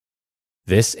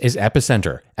This is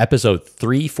Epicenter, episode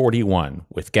 341,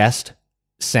 with guest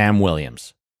Sam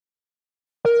Williams.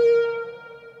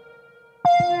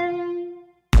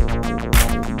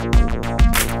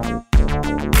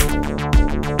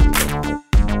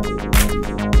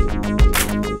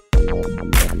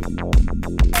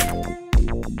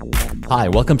 Hi,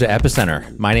 welcome to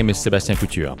Epicenter. My name is Sébastien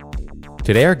Couture.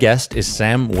 Today our guest is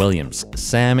Sam Williams.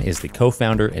 Sam is the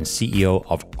co-founder and CEO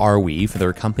of Arweave. They're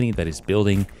a company that is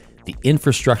building the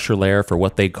infrastructure layer for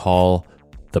what they call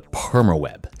the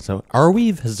permaweb. So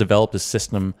Arweave has developed a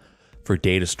system for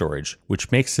data storage,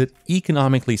 which makes it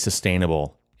economically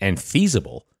sustainable and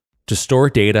feasible to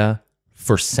store data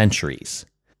for centuries.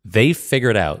 They've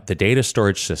figured out the data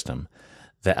storage system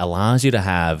that allows you to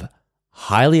have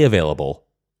highly available,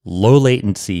 low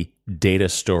latency data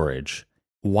storage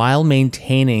while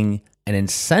maintaining an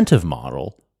incentive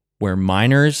model where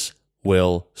miners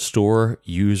will store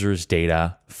users'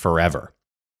 data forever.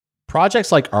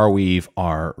 Projects like Arweave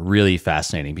are really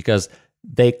fascinating because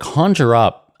they conjure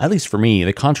up, at least for me,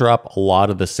 they conjure up a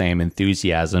lot of the same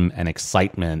enthusiasm and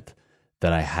excitement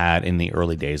that I had in the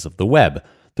early days of the web.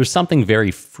 There's something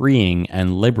very freeing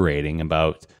and liberating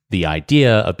about the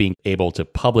idea of being able to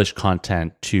publish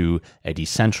content to a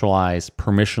decentralized,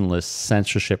 permissionless,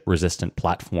 censorship-resistant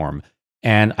platform.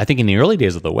 And I think in the early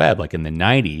days of the web, like in the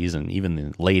 90s and even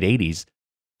the late 80s,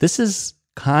 this is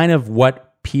kind of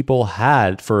what people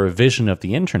had for a vision of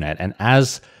the internet. And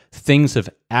as things have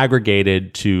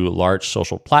aggregated to large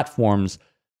social platforms,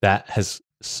 that has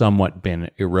somewhat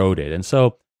been eroded. And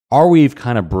so Arweave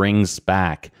kind of brings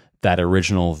back that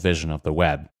original vision of the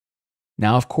web.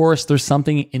 Now, of course, there's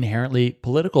something inherently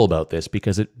political about this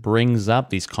because it brings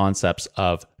up these concepts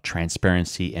of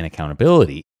transparency and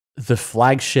accountability. The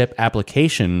flagship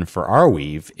application for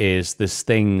Arweave is this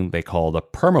thing they call the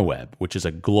permaweb, which is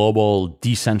a global,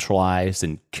 decentralized,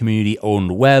 and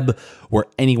community-owned web where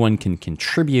anyone can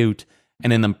contribute.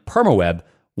 And in the permaweb,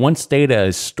 once data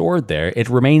is stored there, it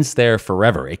remains there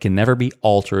forever. It can never be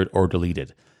altered or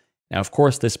deleted. Now, of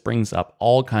course, this brings up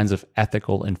all kinds of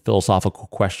ethical and philosophical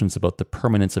questions about the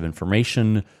permanence of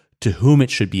information, to whom it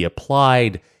should be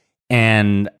applied,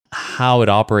 and how it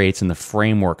operates in the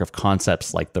framework of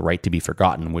concepts like the right to be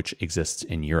forgotten, which exists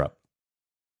in Europe.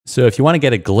 So if you want to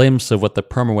get a glimpse of what the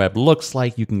permaweb looks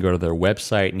like, you can go to their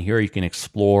website, and here you can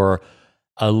explore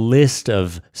a list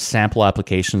of sample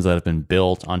applications that have been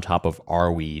built on top of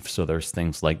Arweave. So there's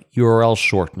things like URL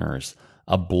shorteners,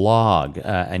 a blog,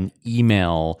 an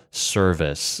email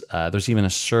service. There's even a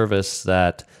service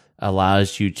that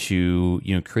allows you to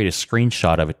create a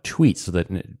screenshot of a tweet so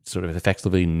that it sort of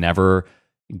effectively never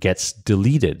gets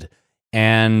deleted.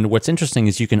 And what's interesting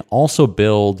is you can also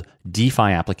build DeFi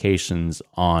applications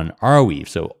on Arweave.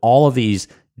 So all of these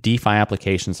DeFi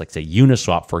applications, like say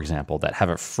Uniswap, for example, that have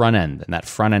a front end, and that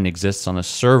front end exists on a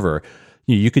server,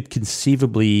 you could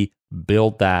conceivably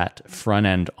build that front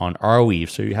end on Arweave.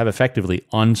 So you have effectively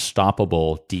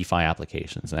unstoppable DeFi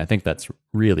applications. And I think that's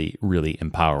really, really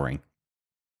empowering.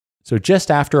 So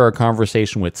just after our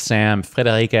conversation with Sam,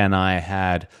 Frederica and I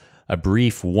had a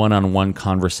brief one-on-one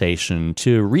conversation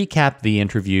to recap the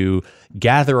interview,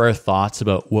 gather our thoughts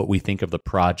about what we think of the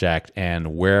project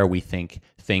and where we think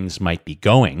things might be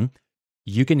going.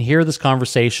 You can hear this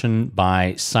conversation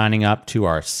by signing up to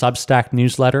our Substack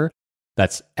newsletter.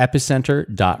 That's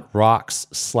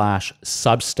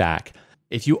epicenter.rocks/Substack.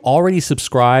 If you already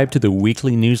subscribe to the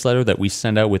weekly newsletter that we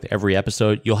send out with every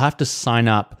episode, you'll have to sign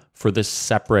up for this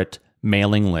separate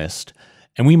mailing list.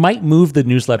 And we might move the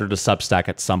newsletter to Substack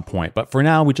at some point, but for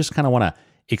now, we just kind of want to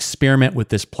experiment with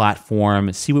this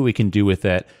platform, see what we can do with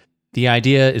it. The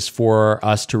idea is for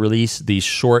us to release these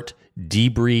short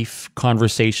debrief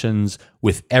conversations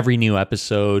with every new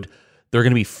episode. They're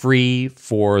going to be free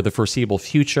for the foreseeable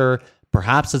future.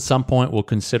 Perhaps at some point, we'll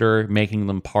consider making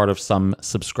them part of some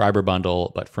subscriber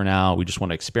bundle, but for now, we just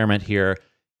want to experiment here,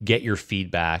 get your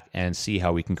feedback, and see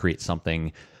how we can create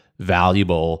something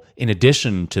valuable in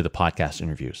addition to the podcast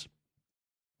interviews.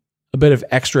 A bit of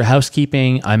extra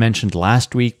housekeeping. I mentioned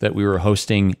last week that we were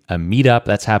hosting a meetup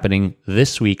that's happening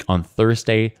this week on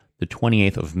Thursday, the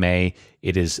 28th of May.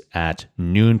 It is at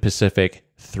noon Pacific,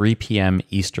 3 p.m.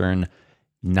 Eastern,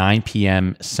 9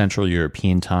 p.m. Central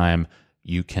European time.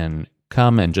 You can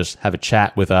come and just have a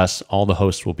chat with us. All the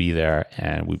hosts will be there,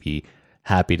 and we'd be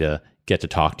happy to get to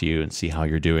talk to you and see how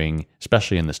you're doing,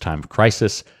 especially in this time of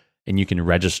crisis. And you can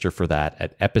register for that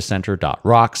at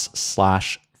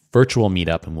epicenter.rocks/virtual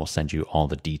meetup, and we'll send you all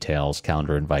the details,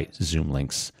 calendar invite, Zoom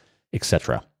links,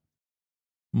 etc.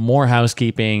 More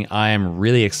housekeeping. I am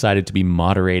really excited to be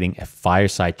moderating a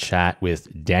fireside chat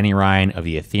with Danny Ryan of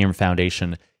the Ethereum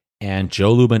Foundation and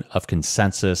Joe Lubin of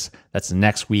Consensus. That's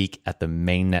next week at the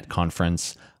Mainnet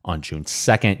conference on June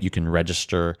 2nd. You can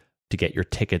register to get your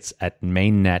tickets at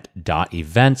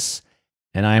mainnet.events.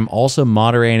 And I'm also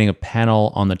moderating a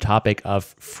panel on the topic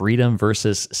of freedom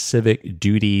versus civic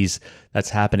duties. That's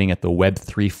happening at the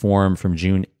Web3 Forum from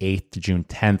June 8th to June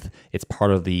 10th. It's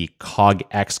part of the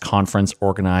CogX conference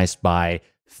organized by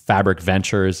Fabric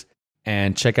Ventures.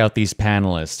 And check out these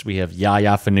panelists. We have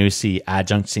Yaya Fanusi,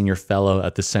 Adjunct Senior Fellow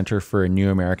at the Center for New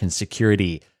American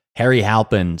Security, Harry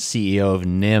Halpin, CEO of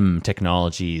NIM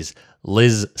Technologies,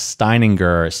 Liz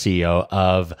Steininger, CEO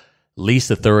of Lease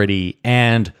Authority,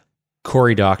 and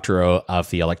Cory Doctorow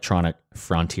of the Electronic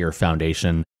Frontier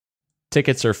Foundation.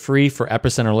 Tickets are free for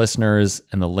Epicenter listeners,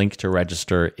 and the link to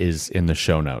register is in the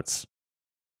show notes.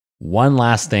 One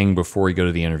last thing before we go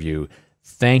to the interview.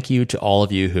 Thank you to all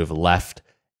of you who have left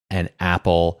an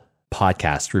Apple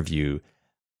podcast review.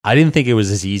 I didn't think it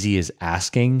was as easy as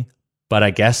asking, but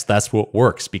I guess that's what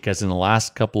works, because in the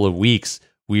last couple of weeks,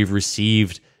 we've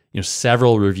received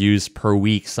several reviews per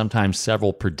week, sometimes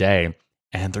several per day.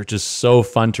 And they're just so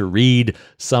fun to read.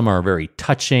 Some are very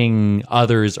touching.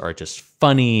 Others are just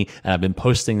funny. And I've been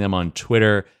posting them on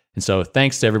Twitter. And so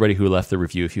thanks to everybody who left the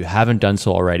review. If you haven't done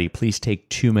so already, please take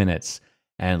 2 minutes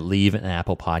and leave an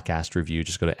Apple Podcast review.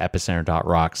 Just go to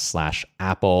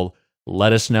epicenter.rocks/Apple.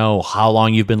 Let us know how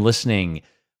long you've been listening,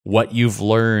 what you've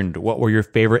learned, what were your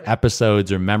favorite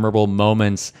episodes or memorable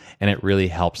moments. And it really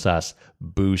helps us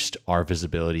boost our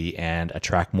visibility and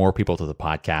attract more people to the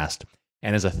podcast.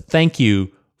 And as a thank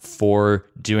you for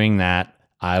doing that,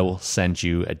 I will send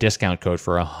you a discount code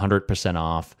for 100%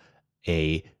 off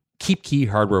a KeepKey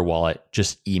hardware wallet.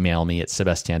 Just email me at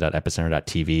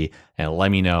sebastien.epicenter.tv and let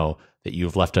me know that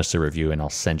you've left us a review, and I'll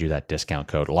send you that discount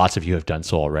code. Lots of you have done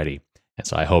so already, and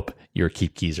so I hope your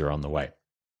KeepKeys are on the way.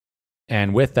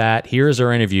 And with that, here's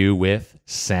our interview with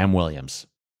Sam Williams.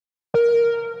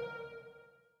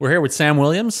 We're here with Sam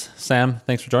Williams. Sam,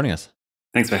 thanks for joining us.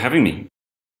 Thanks for having me.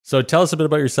 So tell us a bit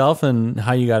about yourself and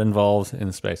how you got involved in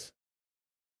the space.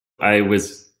 I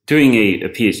was doing a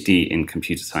PhD in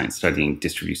computer science, studying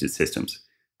distributed systems.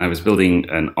 I was building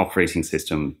an operating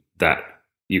system that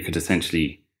you could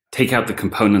essentially take out the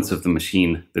components of the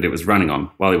machine that it was running on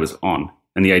while it was on.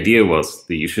 And the idea was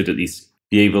that you should at least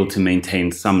be able to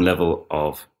maintain some level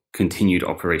of continued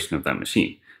operation of that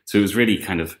machine. So it was really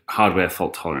kind of hardware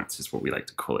fault tolerance is what we like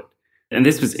to call it. And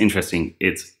this was interesting.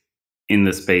 It's in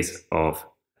the space of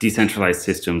decentralized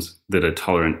systems that are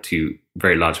tolerant to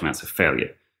very large amounts of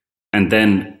failure. And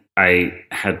then I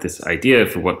had this idea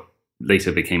for what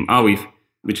later became Arweave,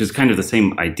 which is kind of the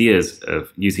same ideas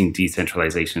of using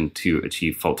decentralization to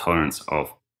achieve fault tolerance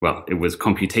of, well, it was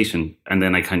computation. And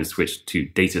then I kind of switched to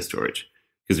data storage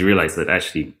because I realized that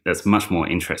actually that's much more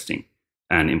interesting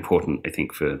and important, I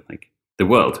think, for the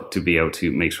world to be able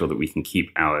to make sure that we can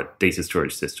keep our data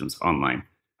storage systems online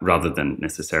rather than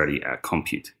necessarily our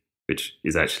compute, which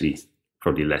is actually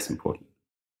probably less important.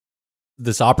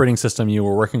 This operating system you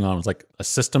were working on was like a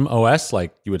system OS,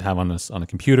 like you would have on a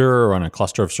computer or on a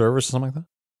cluster of servers or something like that?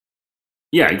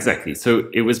 Yeah, exactly. So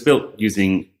it was built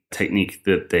using a technique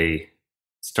that they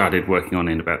started working on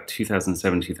in about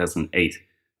 2007, 2008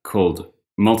 called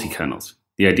multi-kernels.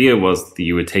 The idea was that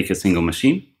you would take a single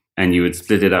machine and you would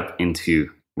split it up into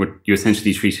what you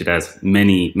essentially treated as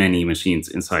many, many machines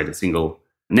inside a single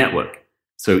network.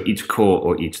 So each core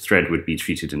or each thread would be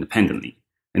treated independently.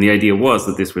 And the idea was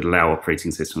that this would allow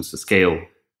operating systems to scale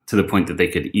to the point that they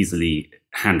could easily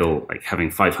handle having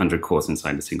 500 cores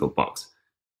inside a single box.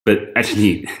 But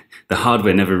actually, the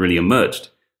hardware never really emerged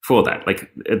for that.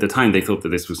 At the time, they thought that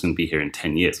this was going to be here in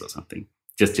 10 years or something.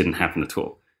 Just didn't happen at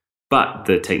all. But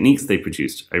the techniques they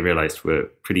produced, I realized,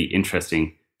 were pretty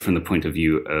interesting from the point of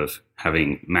view of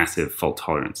having massive fault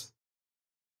tolerance.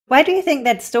 Why do you think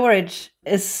that storage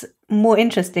is more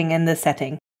interesting in this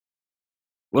setting?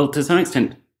 Well, to some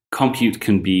extent, compute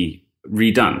can be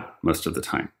redone most of the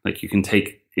time. You can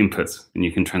take inputs and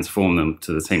you can transform them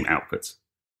to the same outputs.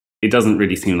 It doesn't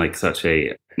really seem like such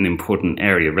an important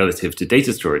area relative to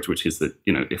data storage, which is that,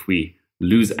 if we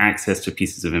lose access to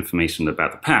pieces of information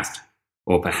about the past,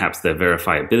 or perhaps their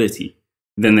verifiability,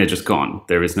 then they're just gone.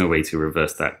 There is no way to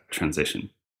reverse that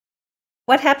transition.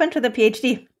 What happened to the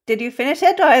PhD? Did you finish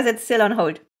it, or is it still on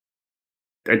hold?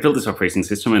 I built this operating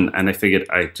system and I figured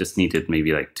I just needed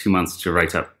maybe 2 months to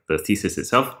write up the thesis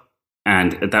itself.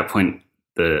 And at that point,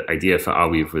 the idea for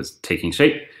Arweave was taking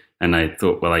shape. And I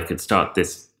thought, well, I could start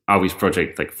this Arweave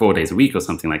project 4 days a week or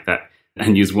something like that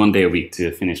and use 1 day a week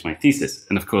to finish my thesis.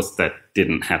 And of course, that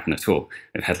didn't happen at all.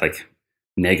 I've had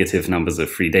negative numbers of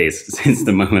free days since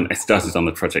the moment I started on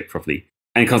the project properly.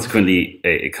 And consequently,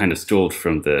 it kind of stalled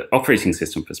from the operating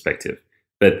system perspective.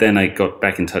 But then I got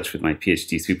back in touch with my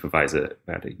PhD supervisor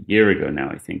about a year ago now,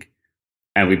 I think.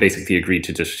 And we basically agreed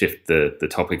to just shift the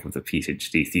topic of the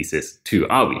PhD thesis to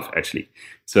Arweave, actually.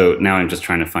 So now I'm just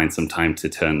trying to find some time to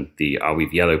turn the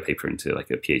Arweave yellow paper into like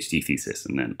a PhD thesis,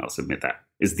 and then I'll submit that,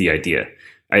 is the idea.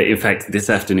 In fact, this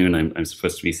afternoon, I'm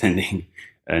supposed to be sending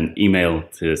an email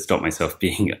to stop myself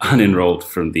being unenrolled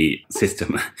from the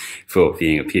system for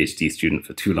being a PhD student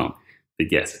for too long.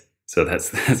 But yes, so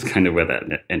that's kind of where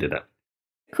that ended up.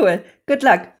 Cool. Good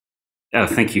luck. Oh,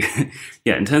 thank you.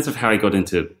 Yeah, in terms of how I got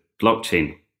into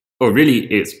blockchain, or really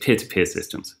it's peer-to-peer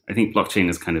systems. I think blockchain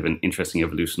is kind of an interesting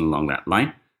evolution along that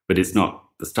line, but it's not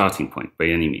the starting point by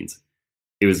any means.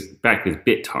 It was back with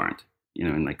BitTorrent,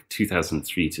 in like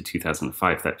 2003 to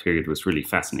 2005. That period was really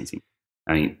fascinating.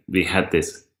 I mean, we had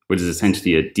this, what is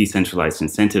essentially a decentralized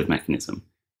incentive mechanism,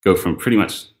 go from pretty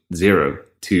much zero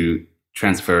to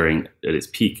transferring at its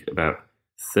peak about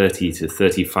 30 to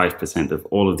 35% of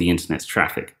all of the internet's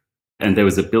traffic. And there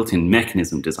was a built-in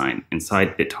mechanism design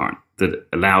inside BitTorrent that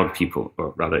allowed people,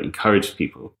 or rather encouraged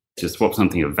people, to swap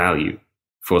something of value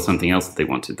for something else that they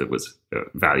wanted that was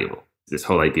valuable. This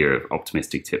whole idea of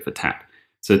optimistic tit for tat.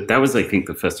 So that was, I think,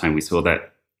 the first time we saw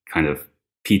that kind of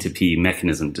P2P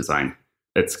mechanism design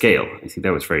at scale. I think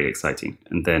that was very exciting.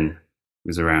 And then it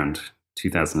was around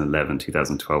 2011,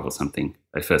 2012 or something,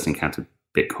 I first encountered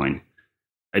Bitcoin.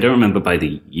 I don't remember by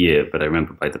the year, but I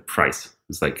remember by the price. It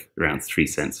was like around 3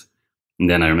 cents. And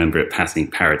then I remember it passing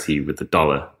parity with the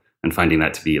dollar and finding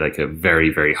that to be like a very,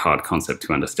 very hard concept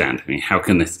to understand. I mean, how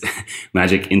can this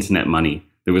magic internet money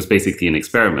that was basically an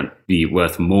experiment be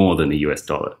worth more than the US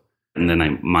dollar? And then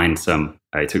I mined some.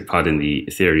 I took part in the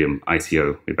Ethereum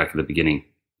ICO way back at the beginning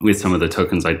with some of the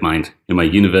tokens I'd mined in my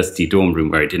university dorm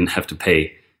room where I didn't have to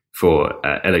pay for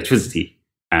electricity.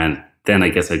 And then I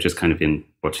guess I've just kind of been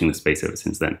watching the space ever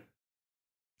since then.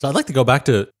 So I'd like to go back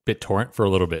to BitTorrent for a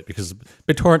little bit, because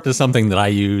BitTorrent is something that I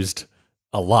used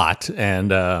a lot,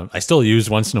 and I still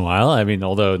use once in a while. I mean,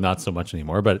 although not so much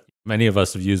anymore, but many of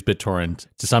us have used BitTorrent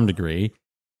to some degree.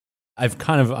 I've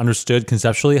kind of understood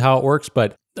conceptually how it works,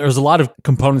 but there's a lot of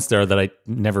components there that I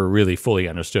never really fully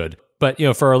understood. But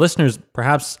for our listeners,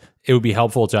 perhaps it would be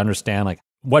helpful to understand like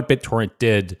what BitTorrent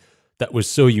did that was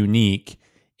so unique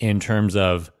in terms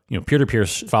of peer-to-peer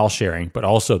file sharing, but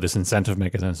also this incentive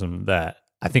mechanism that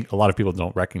I think a lot of people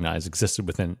don't recognize existed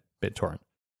within BitTorrent.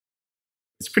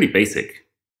 It's pretty basic.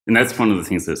 And that's one of the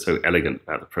things that's so elegant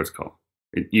about the protocol.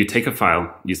 You take a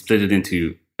file, you split it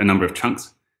into a number of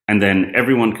chunks, and then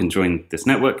everyone can join this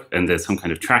network, and there's some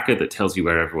kind of tracker that tells you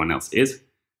where everyone else is.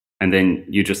 And then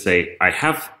you just say, I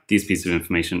have these pieces of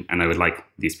information, and I would like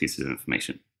these pieces of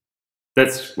information.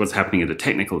 That's what's happening at a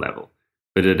technical level.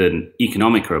 But at an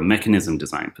economic or a mechanism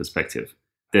design perspective,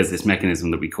 there's this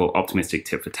mechanism that we call optimistic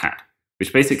tit for tat,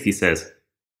 which basically says,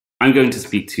 I'm going to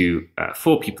speak to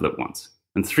 4 people at once.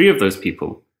 And 3 of those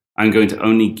people, I'm going to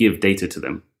only give data to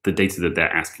them, the data that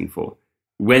they're asking for,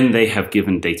 when they have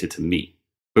given data to me.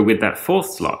 But with that 4th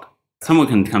slot, someone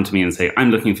can come to me and say,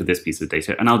 I'm looking for this piece of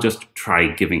data, and I'll just try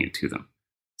giving it to them.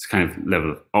 It's kind of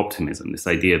level of optimism, this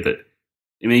idea that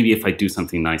maybe if I do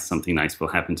something nice will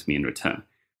happen to me in return.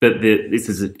 But this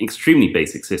is an extremely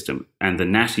basic system, and the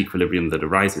Nash equilibrium that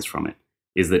arises from it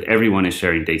is that everyone is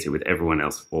sharing data with everyone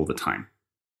else all the time.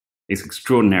 It's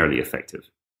extraordinarily effective.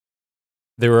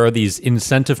 There are these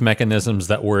incentive mechanisms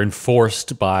that were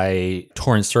enforced by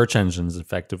torrent search engines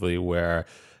effectively, where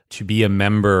to be a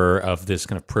member of this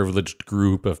kind of privileged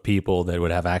group of people that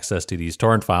would have access to these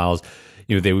torrent files,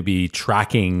 they would be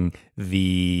tracking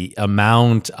the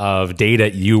amount of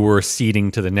data you were seeding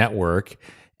to the network.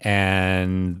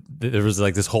 And there was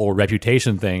like this whole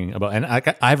reputation thing about, and I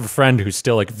have a friend who's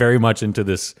still like very much into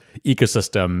this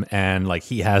ecosystem, and like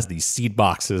he has these seed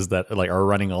boxes that like are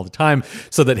running all the time,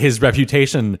 so that his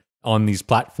reputation on these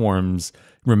platforms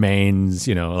remains,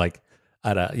 like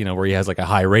at a, where he has like a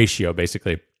high ratio.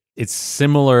 Basically, it's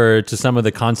similar to some of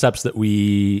the concepts that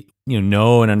we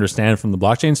know and understand from the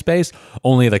blockchain space,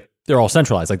 only like they're all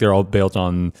centralized. Like they're all built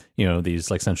on, these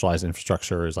like centralized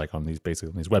infrastructures, like on these basically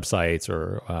on these websites,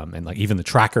 or and like even the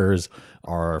trackers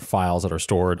are files that are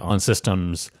stored on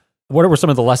systems. What were some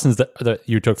of the lessons that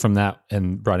you took from that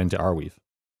and brought into Arweave?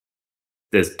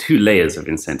 There's 2 layers of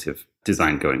incentive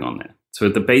design going on there. So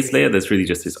at the base layer, there's really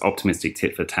just this optimistic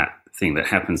tit for tat thing that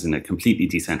happens in a completely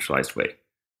decentralized way.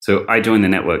 So I join the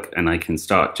network and I can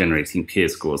start generating peer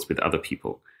scores with other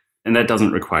people. And that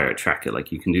doesn't require a tracker.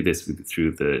 Like you can do this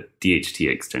through the DHT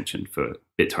extension for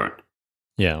BitTorrent.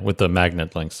 Yeah, with the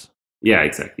magnet links. Yeah,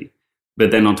 exactly. But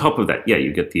then on top of that,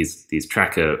 you get these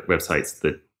tracker websites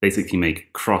that basically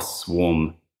make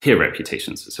cross-swarm peer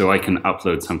reputations. So I can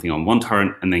upload something on one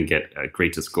torrent and then get a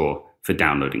greater score for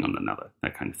downloading on another,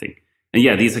 that kind of thing. And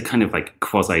yeah, these are kind of like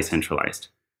quasi-centralized,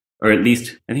 or at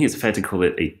least I think it's fair to call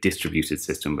it a distributed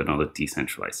system, but not a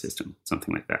decentralized system,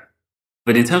 something like that.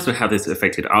 But in terms of how this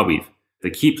affected Arweave,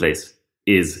 the key place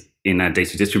is in our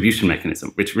data distribution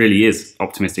mechanism, which really is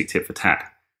optimistic tit for tat,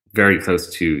 very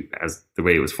close to as the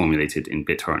way it was formulated in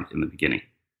BitTorrent in the beginning.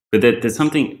 But there's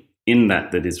something in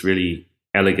that is really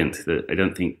elegant that I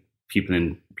don't think people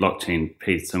in blockchain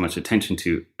pay so much attention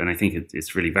to, and I think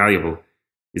it's really valuable,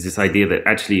 is this idea that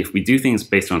actually if we do things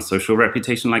based on social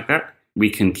reputation like that, we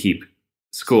can keep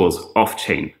scores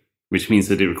off-chain, which means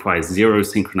that it requires zero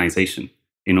synchronization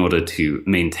in order to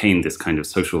maintain this kind of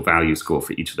social value score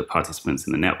for each of the participants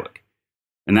in the network.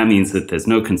 And that means that there's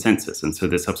no consensus, and so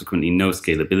there's subsequently no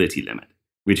scalability limit,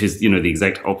 which is, the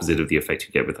exact opposite of the effect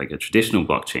you get with like a traditional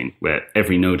blockchain, where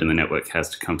every node in the network has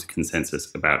to come to consensus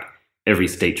about every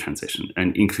state transition,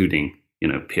 and including,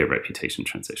 peer reputation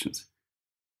transitions.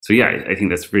 So yeah, I think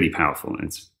that's really powerful,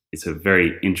 and it's a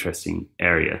very interesting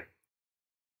area.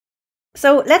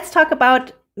 So let's talk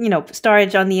about,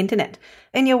 storage on the internet.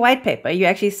 In your white paper, you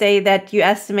actually say that you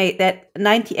estimate that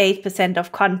 98%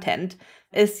 of content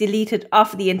is deleted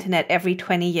off the internet every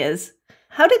 20 years.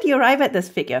 How did you arrive at this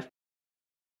figure?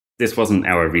 This wasn't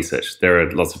our research. There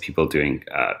are lots of people doing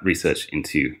research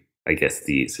into, I guess,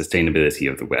 the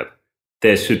sustainability of the web.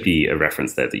 There should be a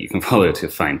reference there that you can follow to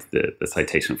find the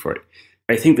citation for it.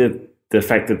 I think that the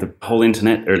fact that the whole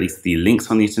internet, or at least the links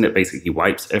on the internet, basically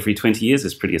wipes every 20 years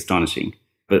is pretty astonishing.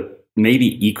 But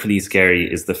maybe equally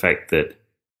scary is the fact that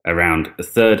around a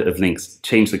third of links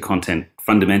change the content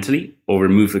fundamentally or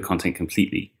remove the content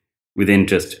completely within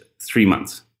just 3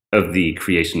 months of the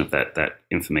creation of that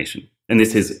information. And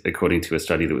this is according to a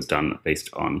study that was done based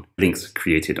on links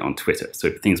created on Twitter, so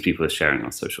things people are sharing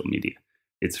on social media.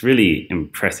 It's really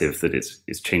impressive that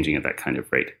it's changing at that kind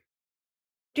of rate.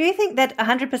 Do you think that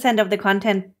 100% of the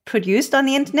content produced on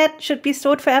the internet should be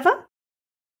stored forever?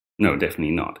 No,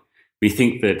 definitely not. We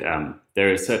think that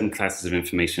there are certain classes of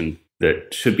information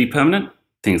that should be permanent,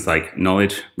 things like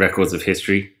knowledge, records of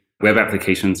history, web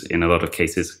applications in a lot of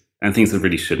cases, and things that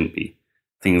really shouldn't be.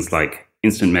 Things like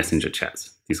instant messenger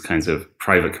chats, these kinds of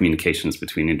private communications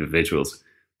between individuals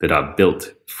that are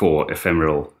built for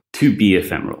ephemeral, to be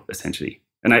ephemeral, essentially.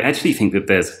 And I actually think that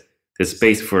there's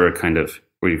space for a kind of,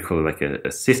 what do you call it, like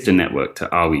a sister network to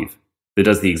Arweave that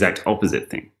does the exact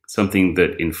opposite thing, something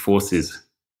that enforces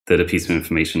that a piece of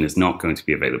information is not going to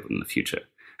be available in the future.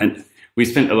 And we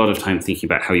spent a lot of time thinking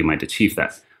about how you might achieve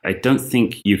that. I don't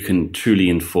think you can truly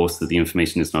enforce that the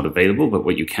information is not available, but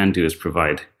what you can do is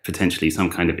provide potentially some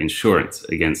kind of insurance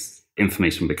against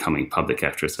information becoming public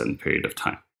after a certain period of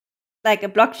time. Like a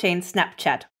blockchain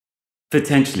Snapchat.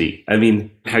 Potentially. I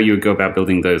mean, how you would go about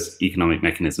building those economic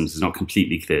mechanisms is not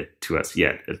completely clear to us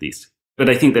yet, at least. But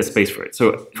I think there's space for it. So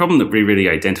a problem that we really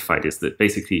identified is that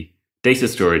basically data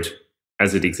storage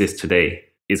as it exists today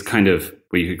is kind of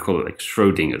what you could call it like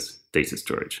Schrodinger's data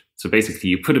storage. So basically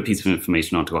you put a piece of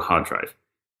information onto a hard drive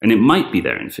and it might be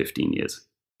there in 15 years.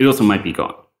 It also might be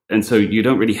gone. And so you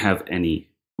don't really have any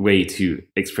way to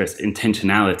express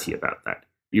intentionality about that.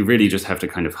 You really just have to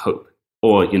kind of hope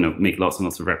or, make lots and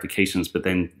lots of replications, but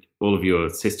then all of your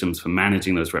systems for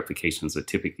managing those replications are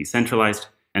typically centralized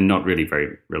and not really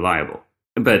very reliable.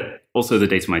 But also the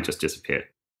data might just disappear.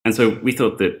 And so we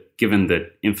thought that given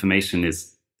that information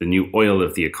is the new oil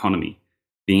of the economy,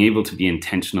 being able to be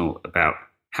intentional about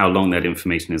how long that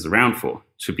information is around for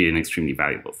should be an extremely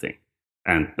valuable thing.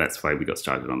 And that's why we got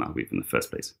started on Arweave in the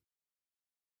first place.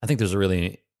 I think there's a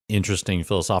really interesting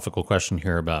philosophical question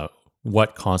here about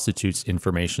what constitutes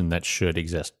information that should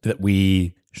exist, that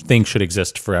we think should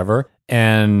exist forever.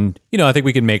 And, I think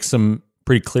we can make some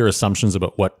pretty clear assumptions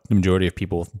about what the majority of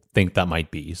people think that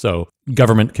might be. So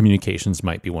government communications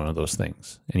might be one of those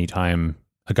things. Anytime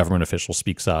a government official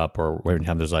speaks up, or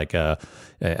anytime there's like a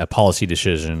policy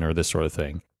decision or this sort of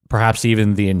thing. Perhaps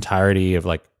even the entirety of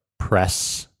like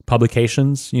press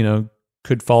publications,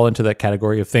 could fall into that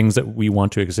category of things that we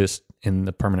want to exist in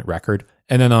the permanent record.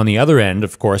 And then on the other end,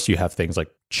 of course, you have things like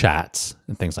chats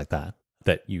and things like that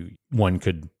one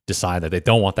could decide that they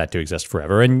don't want that to exist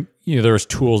forever. And there's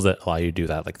tools that allow you to do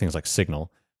that, like things like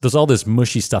Signal. There's all this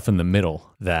mushy stuff in the middle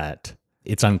that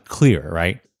it's unclear,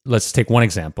 right? Let's take one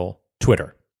example,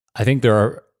 Twitter. I think there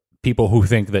are people who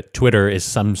think that Twitter is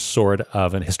some sort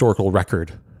of an historical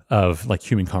record of like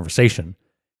human conversation,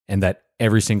 and that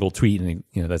every single tweet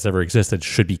that's ever existed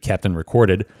should be kept and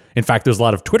recorded. In fact, there's a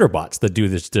lot of Twitter bots that do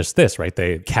this, right?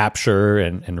 They capture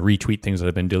and retweet things that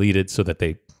have been deleted so that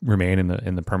they remain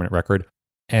in the permanent record.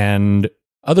 And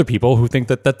other people who think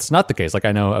that that's not the case. Like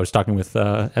I know I was talking with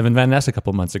Evan Van Ness a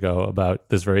couple of months ago about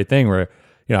this very thing where,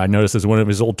 I noticed as one of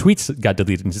his old tweets got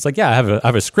deleted. And he's like, yeah, I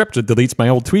have a script that deletes my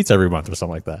old tweets every month or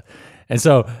something like that. And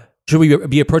so should we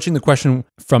be approaching the question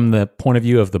from the point of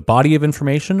view of the body of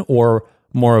information or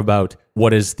more about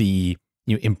what is the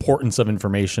importance of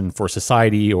information for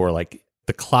society or like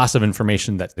the class of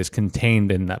information that is contained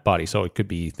in that body? So it could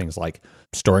be things like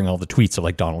storing all the tweets of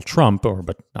like Donald Trump,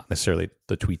 but not necessarily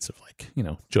the tweets of like,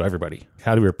 Joe Everybody.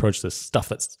 How do we approach this stuff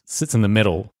that sits in the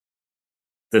middle?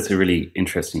 That's a really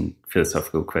interesting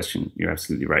philosophical question. You're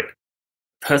absolutely right.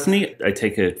 Personally, I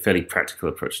take a fairly practical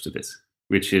approach to this,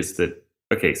 which is that,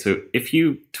 okay, so if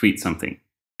you tweet something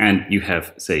and you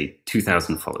have, say,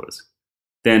 2,000 followers,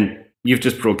 then you've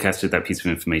just broadcasted that piece of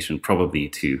information probably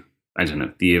to, I don't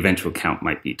know, the eventual count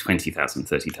might be 20,000,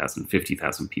 30,000,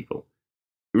 50,000 people.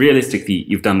 Realistically,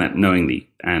 you've done that knowingly.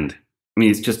 And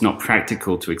it's just not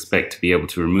practical to expect to be able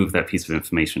to remove that piece of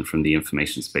information from the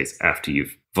information space after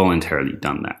you've voluntarily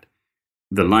done that.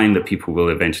 The line that people will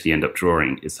eventually end up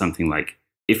drawing is something like,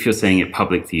 if you're saying it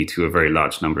publicly to a very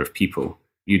large number of people,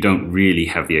 you don't really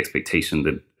have the expectation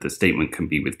that the statement can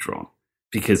be withdrawn.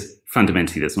 Because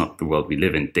fundamentally, that's not the world we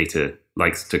live in. Data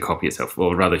likes to copy itself,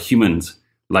 or rather humans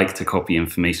like to copy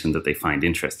information that they find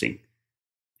interesting.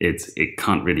 It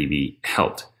can't really be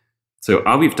helped. So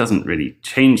Arweave doesn't really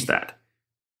change that.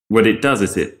 What it does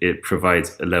is it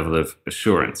provides a level of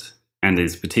assurance and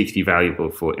is particularly valuable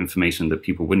for information that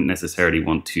people wouldn't necessarily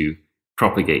want to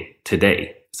propagate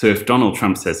today. So if Donald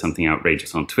Trump says something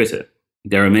outrageous on Twitter,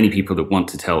 there are many people that want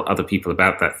to tell other people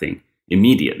about that thing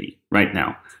immediately, right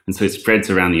now. And so it spreads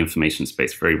around the information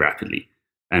space very rapidly.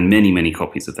 And many, many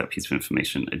copies of that piece of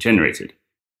information are generated.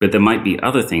 But there might be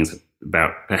other things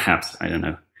about perhaps, I don't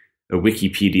know, a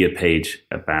Wikipedia page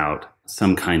about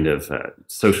some kind of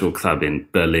social club in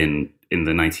Berlin in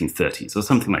the 1930s or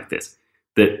something like this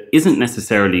that isn't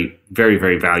necessarily very,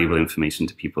 very valuable information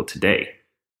to people today.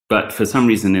 But for some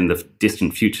reason in the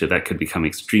distant future, that could become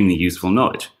extremely useful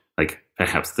knowledge. Like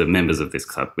perhaps the members of this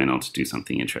club went on to do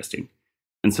something interesting.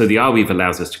 And so the Arweave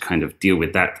allows us to kind of deal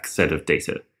with that set of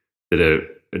data that are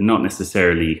not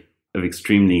necessarily of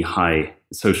extremely high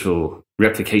social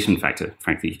replication factor,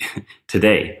 frankly,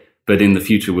 today, but in the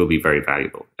future will be very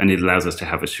valuable. And it allows us to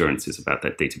have assurances about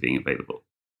that data being available.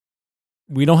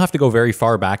 We don't have to go very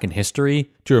far back in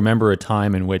history to remember a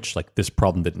time in which like this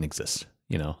problem didn't exist.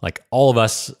 Like all of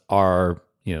us are,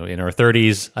 in our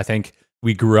 30s, I think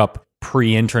we grew up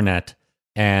pre-internet.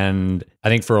 And I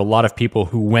think for a lot of people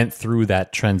who went through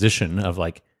that transition of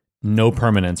like no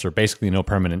permanence or basically no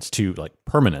permanence to like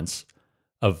permanence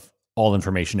of all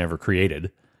information ever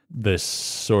created, this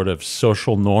sort of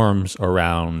social norms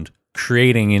around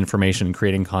creating information,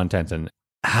 creating content, and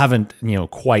haven't,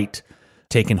 quite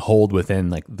taken hold within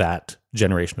like that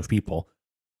generation of people.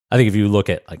 I think if you look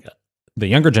at like the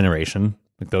younger generation,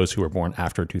 like those who were born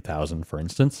after 2000, for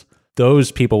instance,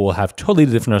 those people will have totally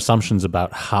different assumptions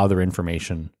about how their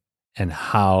information and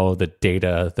how the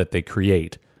data that they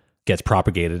create gets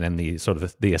propagated, and the sort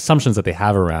of the assumptions that they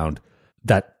have around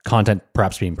that content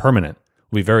perhaps being permanent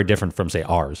will be very different from, say,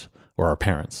 ours or our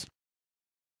parents.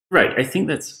 Right. I think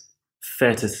that's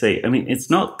fair to say. It's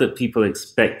not that people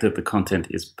expect that the content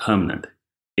is permanent.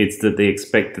 It's that they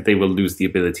expect that they will lose the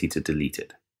ability to delete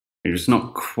it. It's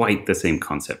not quite the same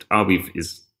concept. Arweave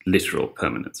is literal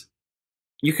permanence.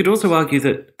 You could also argue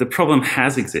that the problem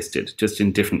has existed, just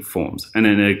in different forms, and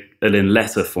in a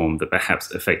lesser form that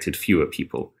perhaps affected fewer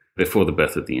people before the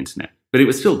birth of the internet. But it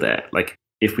was still there. Like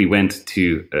if we went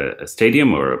to a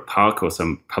stadium or a park or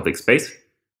some public space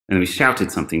and we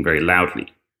shouted something very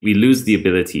loudly, we lose the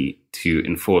ability to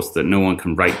enforce that no one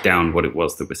can write down what it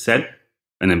was that was said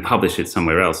and then publish it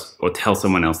somewhere else or tell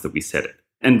someone else that we said it.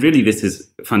 And really, this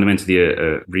is fundamentally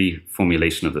a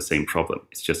reformulation of the same problem.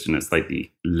 It's just in a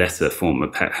slightly lesser form, or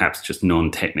perhaps just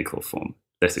non-technical form,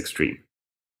 less extreme.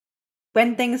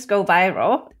 When things go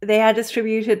viral, they are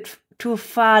distributed to a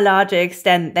far larger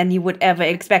extent than you would ever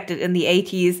expect it in the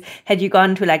 80s. Had you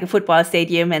gone to like a football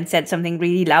stadium and said something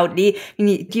really loudly,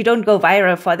 you don't go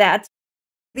viral for that.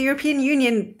 The European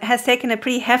Union has taken a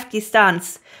pretty hefty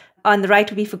stance on the right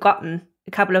to be forgotten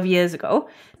a couple of years ago.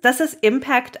 Does this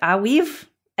impact Arweave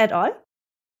at all?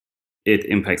 It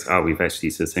impacts Arweave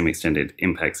actually to the same extent it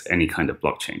impacts any kind of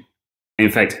blockchain. In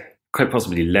fact, quite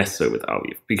possibly less so with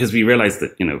Arweave, because we realized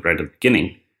that, right at the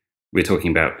beginning, we're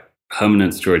talking about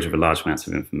permanent storage of a large amounts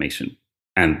of information.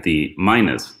 And the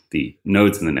miners, the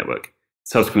nodes in the network,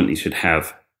 subsequently should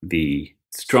have the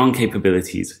strong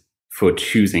capabilities for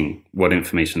choosing what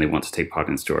information they want to take part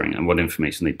in storing and what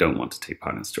information they don't want to take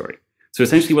part in storing. So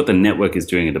essentially what the network is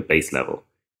doing at a base level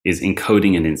is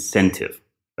encoding an incentive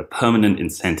a permanent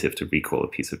incentive to recall a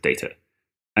piece of data.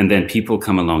 And then people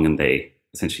come along and they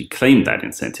essentially claim that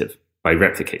incentive by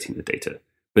replicating the data.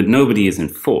 But nobody is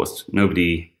enforced,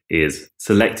 nobody is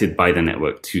selected by the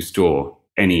network to store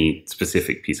any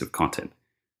specific piece of content.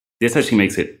 This actually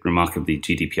makes it remarkably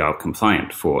GDPR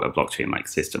compliant for a blockchain-like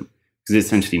system, because it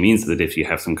essentially means that if you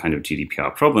have some kind of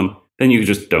GDPR problem, then you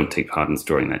just don't take part in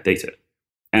storing that data.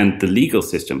 And the legal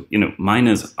system,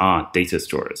 miners are data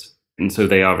storers, and so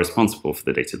they are responsible for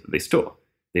the data that they store.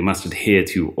 They must adhere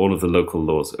to all of the local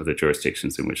laws of the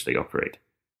jurisdictions in which they operate.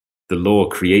 The law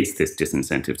creates this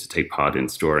disincentive to take part in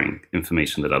storing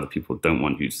information that other people don't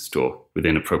want you to store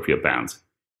within appropriate bounds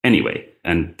anyway.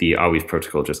 And the Arweave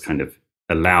protocol just kind of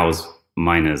allows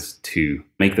miners to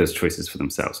make those choices for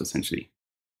themselves, essentially.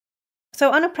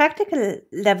 So on a practical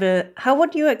level, how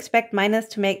would you expect miners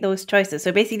to make those choices?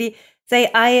 So basically, say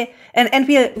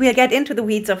we'll get into the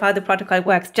weeds of how the protocol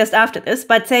works just after this,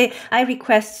 but say I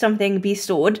request something be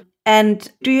stored,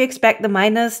 and do you expect the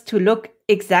miners to look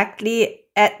exactly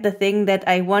at the thing that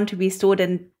I want to be stored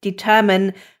and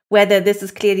determine whether this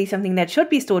is clearly something that should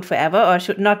be stored forever or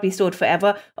should not be stored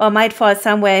forever, or might fall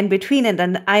somewhere in between, and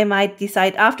then I might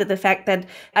decide after the fact that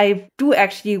I do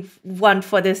actually want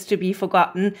for this to be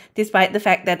forgotten, despite the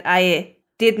fact that I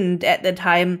didn't at the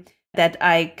time that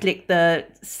I clicked the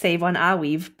Save on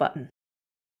Arweave button?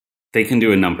 They can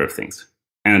do a number of things,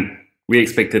 and we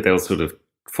expect that they'll sort of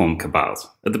form cabals.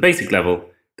 At the basic level,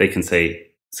 they can say,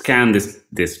 scan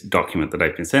this document that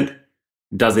I've been sent.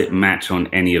 Does it match on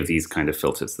any of these kind of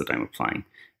filters that I'm applying?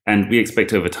 And we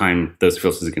expect over time, those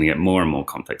filters are going to get more and more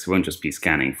complex. It won't just be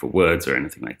scanning for words or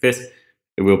anything like this.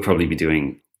 It will probably be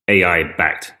doing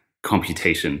AI-backed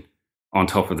computation on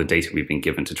top of the data we've been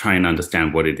given to try and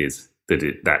understand what it is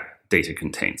that data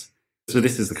contains. So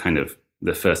this is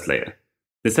the first layer.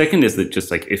 The second is that just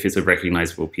like if it's a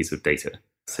recognizable piece of data,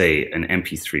 say an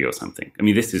MP3 or something. I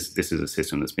mean, this is a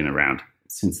system that's been around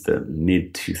since the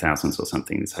mid-2000s or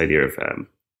something, this idea of,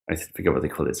 I forget what they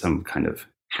call it, some kind of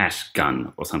hash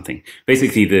gun or something.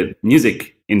 Basically, the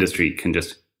music industry can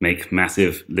just make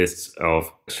massive lists of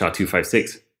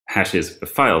SHA-256 hashes of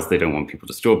files they don't want people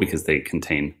to store because they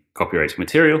contain copyrighted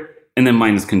material. And then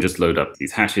miners can just load up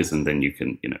these hashes, and then you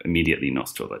can immediately not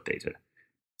store that data.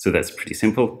 So that's pretty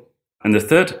simple. And the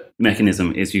third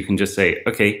mechanism is you can just say,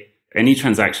 okay, any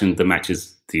transaction that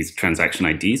matches these transaction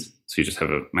IDs, so you just have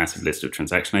a massive list of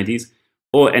transaction IDs,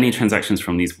 or any transactions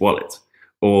from these wallets,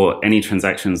 or any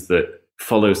transactions that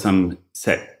follow some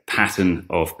set pattern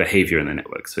of behavior in the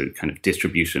network, so kind of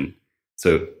distribution.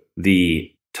 So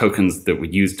the tokens that were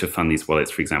used to fund these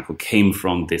wallets, for example, came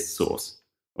from this source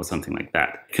or something like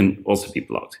that, can also be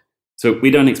blocked. So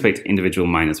we don't expect individual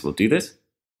miners will do this.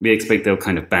 We expect they'll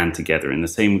kind of band together in the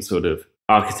same sort of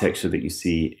architecture that you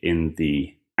see in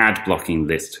the ad blocking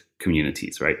list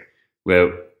communities, right?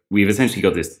 Where we've essentially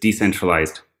got this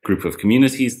decentralized group of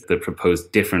communities that propose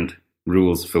different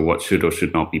rules for what should or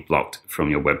should not be blocked from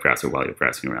your web browser while you're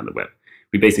browsing around the web.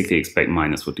 We basically expect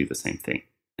miners will do the same thing.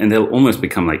 And they'll almost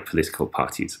become like political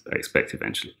parties, I expect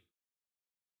eventually.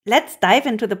 Let's dive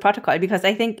into the protocol, because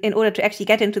I think in order to actually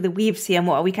get into the weaves here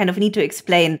more, we kind of need to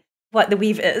explain what the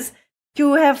weave is.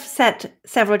 You have said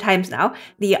several times now,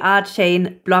 the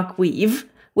R-chain blockweave,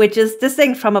 which is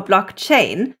distinct from a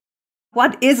blockchain.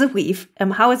 What is a weave,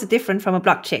 and how is it different from a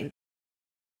blockchain?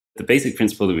 The basic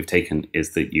principle that we've taken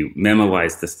is that you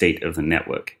memoize the state of the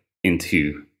network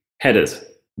into headers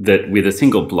that with a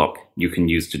single block you can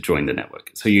use to join the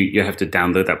network. So you have to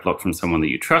download that block from someone that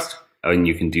you trust, and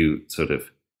you can do sort of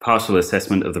partial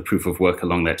assessment of the proof of work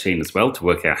along that chain as well to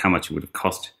work out how much it would have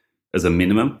cost as a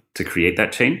minimum to create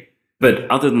that chain. But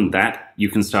other than that, you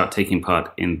can start taking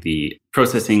part in the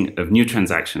processing of new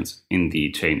transactions in the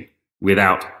chain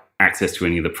without access to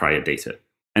any of the prior data.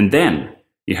 And then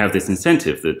you have this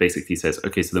incentive that basically says,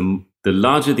 okay, so the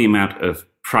larger the amount of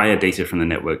prior data from the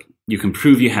network you can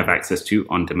prove you have access to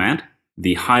on demand,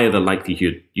 the higher the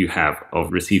likelihood you have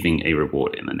of receiving a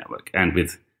reward in the network. And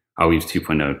with Arweave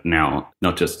 2.0 now,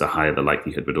 not just the higher the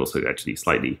likelihood, but also actually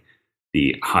slightly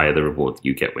the higher the reward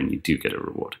you get when you do get a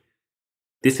reward.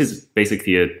 This is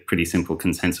basically a pretty simple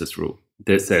consensus rule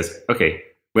that says, okay,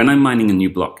 when I'm mining a new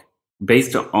block,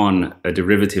 based on a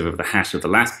derivative of the hash of the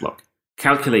last block,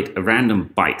 calculate a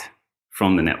random byte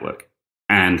from the network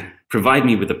and provide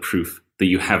me with a proof that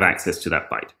you have access to that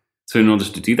byte. So in order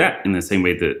to do that, in the same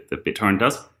way that BitTorrent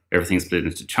does, everything's split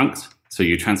into chunks. So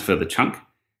you transfer the chunk.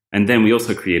 And then we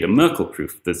also create a Merkle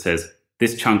proof that says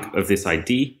this chunk of this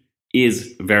ID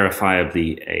is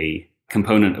verifiably a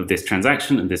component of this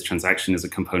transaction, and this transaction is a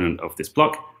component of this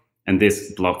block, and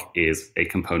this block is a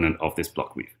component of this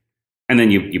blockweave. And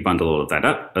then you bundle all of that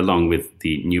up along with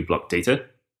the new block data,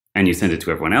 and you send it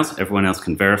to everyone else. Everyone else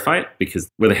can verify it because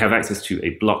they have access to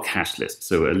a block hash list,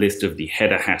 so a list of the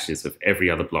header hashes of every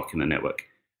other block in the network,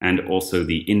 and also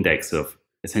the index of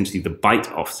essentially the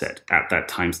byte offset at that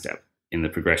time step in the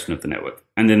progression of the network.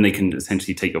 And then they can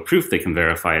essentially take your proof, they can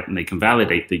verify it, and they can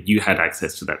validate that you had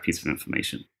access to that piece of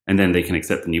information. And then they can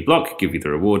accept the new block, give you the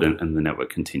reward, and the network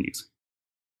continues.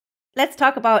 Let's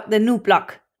talk about the new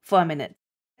block for a minute.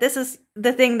 This is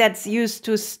the thing that's used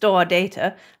to store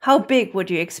data. How big would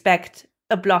you expect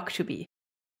a block to be?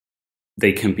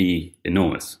 They can be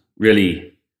enormous.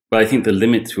 Really, well, I think the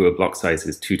limit to a block size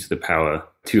is 2 to the power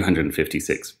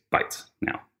 256 bytes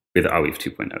now with Arweave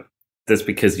 2.0. That's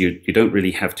because you don't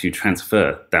really have to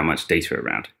transfer that much data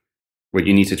around. What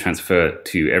you need to transfer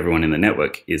to everyone in the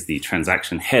network is the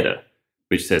transaction header,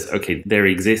 which says, okay, there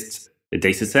exists a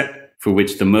data set for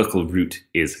which the Merkle root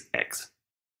is X.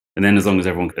 And then as long as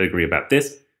everyone can agree about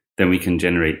this, then we can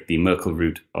generate the Merkle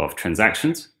root of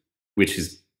transactions, which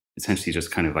is essentially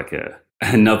just kind of like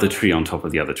another tree on top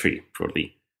of the other tree,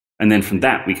 broadly. And then from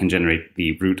that, we can generate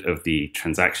the root of the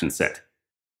transaction set.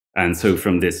 And so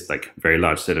from this very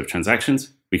large set of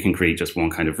transactions, we can create just one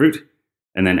kind of root,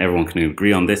 and then everyone can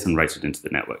agree on this and write it into the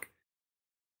network.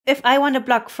 If I want a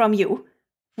block from you,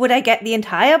 would I get the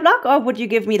entire block, or would you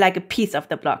give me a piece of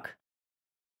the block?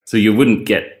 So you wouldn't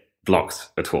get blocks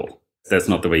at all. That's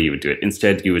not the way you would do it.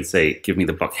 Instead, you would say, give me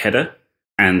the block header.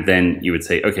 And then you would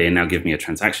say, okay, now give me a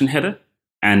transaction header.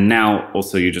 And now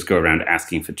also you just go around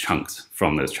asking for chunks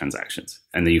from those transactions.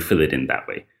 And then you fill it in that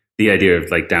way. The idea of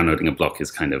downloading a block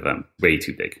is kind of way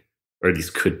too big, or at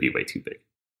least could be way too big.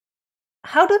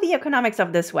 How do the economics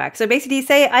of this work? So basically,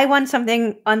 say I want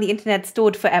something on the internet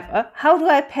stored forever. How do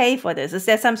I pay for this? Is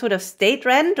there some sort of state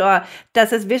rent, or does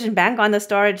this vision bank on the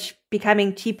storage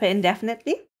becoming cheaper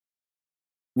indefinitely?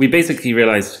 We basically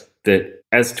realized that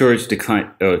as storage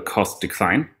costs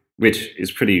decline, which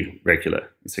is pretty regular,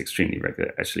 it's extremely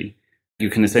regular actually, you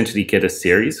can essentially get a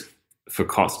series for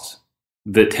costs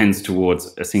that tends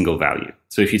towards a single value.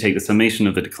 So if you take the summation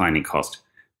of the declining cost,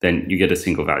 then you get a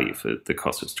single value for the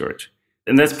cost of storage.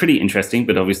 And that's pretty interesting,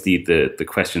 but obviously the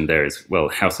question there is, well,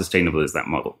 how sustainable is that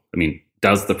model? I mean,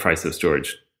 does the price of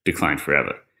storage decline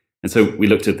forever? And so we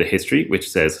looked at the history, which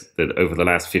says that over the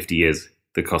last 50 years,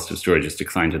 the cost of storage has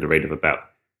declined at a rate of about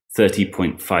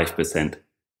 30.5%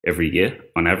 every year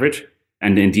on average.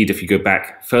 And indeed, if you go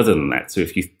back further than that, so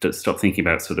if you stop thinking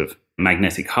about sort of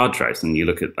magnetic hard drives and you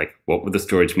look at what were the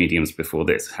storage mediums before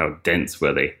this, how dense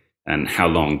were they, and how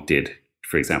long did,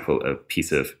 for example, a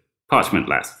piece of parchment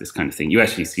last, this kind of thing, you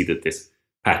actually see that this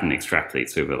pattern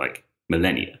extrapolates over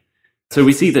millennia. So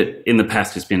we see that in the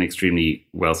past it's been extremely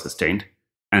well sustained.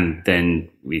 And then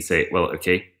we say, well,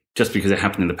 okay, just because it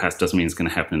happened in the past doesn't mean it's going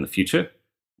to happen in the future.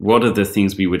 What are the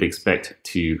things we would expect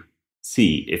to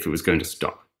see if it was going to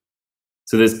stop?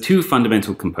 So there's two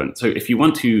fundamental components. So if you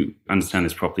want to understand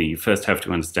this properly, you first have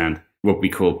to understand what we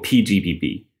call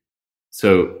PGBB.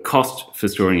 So cost for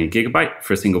storing a gigabyte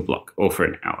for a single block, or for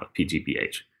an hour,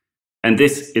 PGBH. And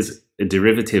this is a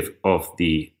derivative of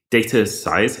the data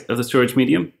size of the storage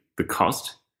medium, the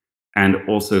cost, and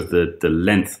also the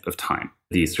length of time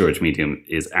the storage medium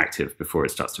is active before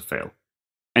it starts to fail.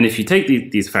 And if you take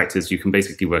these factors, you can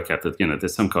basically work out that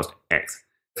there's some cost X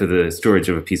for the storage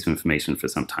of a piece of information for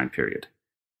some time period.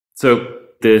 So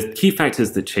the key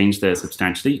factors that change there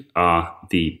substantially are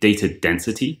the data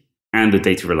density and the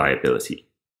data reliability.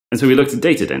 And so we looked at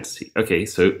data density. Okay,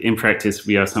 so in practice,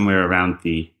 we are somewhere around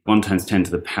the 1 times 10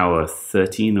 to the power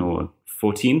 13 or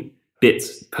 14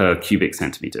 bits per cubic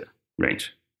centimeter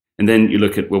range. And then you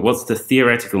look at, well, what's the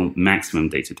theoretical maximum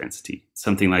data density?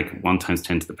 Something like 1 times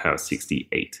 10 to the power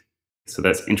 68. So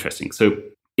that's interesting. So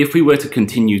if we were to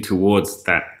continue towards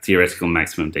that theoretical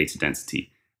maximum data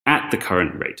density at the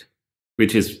current rate,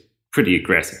 which is pretty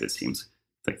aggressive, it seems,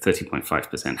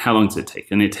 30.5%, how long does it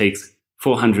take? And it takes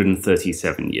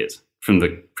 437 years from the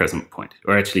present point.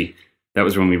 Or actually, that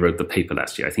was when we wrote the paper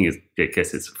last year. I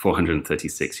guess it's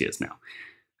 436 years now.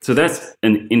 So that's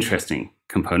an interesting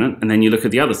component. And then you look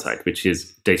at the other side, which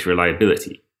is data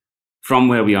reliability. From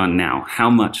where we are now,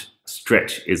 how much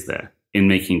stretch is there in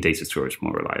making data storage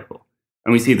more reliable?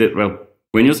 And we see that, well,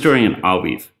 when you're storing an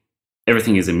Arweave,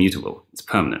 everything is immutable. It's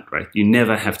permanent, right? You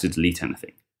never have to delete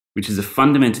anything, which is a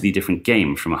fundamentally different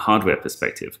game from a hardware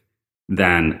perspective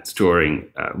than storing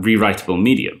rewritable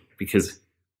media, because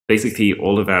basically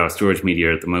all of our storage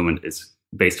media at the moment is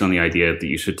based on the idea that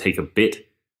you should take a bit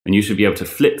and you should be able to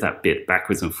flip that bit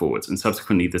backwards and forwards. And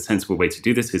subsequently, the sensible way to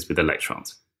do this is with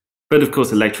electrons. But of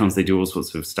course, electrons, they do all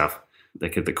sorts of stuff.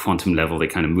 Like at the quantum level, they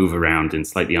kind of move around in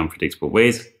slightly unpredictable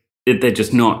ways. They're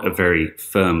just not a very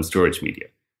firm storage media.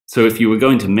 So if you were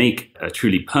going to make a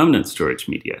truly permanent storage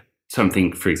media,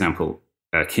 something, for example,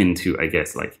 akin to, I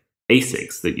guess, like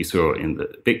ASICs that you saw in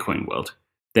the Bitcoin world,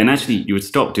 then actually you would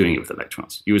stop doing it with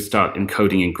electrons. You would start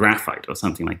encoding in graphite or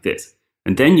something like this.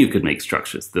 And then you could make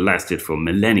structures that lasted for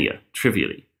millennia,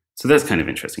 trivially. So that's kind of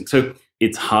interesting. So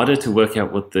it's harder to work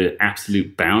out what the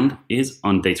absolute bound is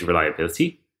on data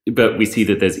reliability, but we see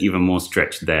that there's even more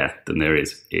stretch there than there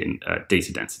is in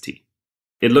data density.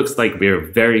 It looks like we're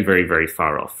very, very, very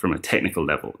far off from a technical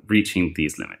level reaching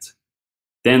these limits.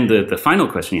 Then the final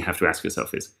question you have to ask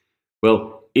yourself is,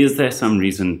 well, is there some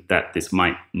reason that this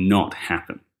might not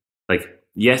happen? Like,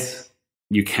 yes,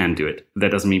 you can do it.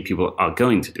 That doesn't mean people are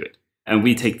going to do it. And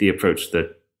we take the approach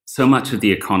that so much of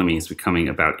the economy is becoming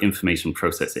about information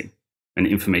processing and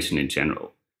information in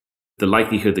general. The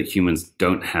likelihood that humans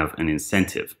don't have an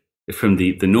incentive from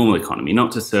the normal economy,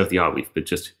 not to serve the Arweave, but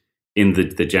just in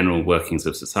the general workings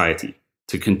of society,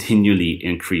 to continually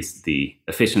increase the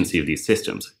efficiency of these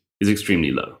systems is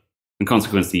extremely low. And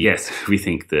consequently, yes, we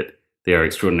think that they are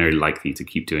extraordinarily likely to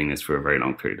keep doing this for a very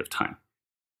long period of time.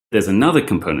 There's another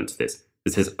component to this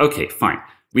that says, okay, fine,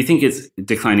 we think it's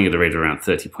declining at a rate of around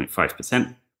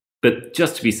 30.5%, but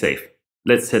just to be safe,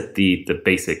 let's set the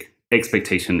basic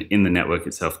expectation in the network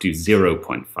itself to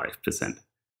 0.5%.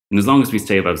 And as long as we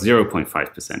stay above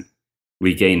 0.5%,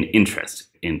 we gain interest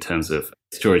in terms of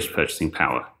storage purchasing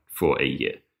power for a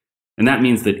year. And that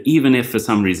means that even if for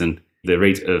some reason the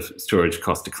rate of storage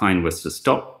cost decline was to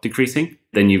stop decreasing,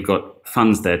 then you've got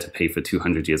funds there to pay for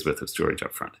 200 years worth of storage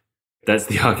upfront. That's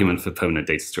the argument for permanent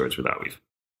data storage with Arweave.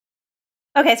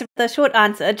 Okay, so the short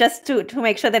answer, just to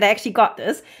make sure that I actually got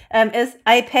this, is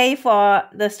I pay for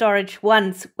the storage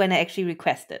once when I actually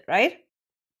request it, right?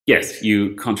 Yes,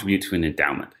 you contribute to an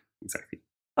endowment, exactly.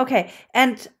 Okay,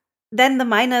 and then the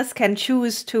miners can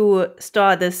choose to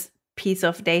store this piece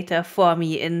of data for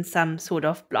me in some sort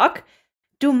of block.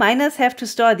 Do miners have to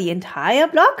store the entire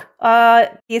block? Or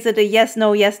is it a yes,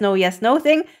 no, yes, no, yes, no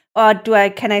thing? Or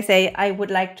can I say I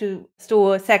would like to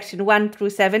store section 1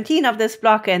 through 17 of this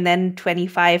block and then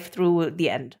 25 through the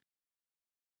end?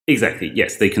 Exactly.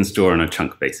 Yes, they can store on a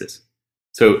chunk basis.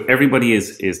 So everybody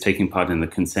is taking part in the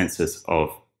consensus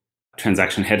of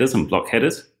transaction headers and block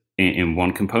headers in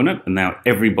one component. And now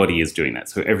everybody is doing that.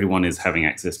 So everyone is having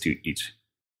access to each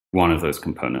one of those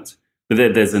components. But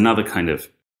there's another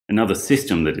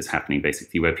system that is happening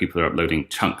basically where people are uploading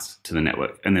chunks to the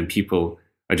network. And then people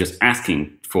are just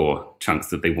asking for chunks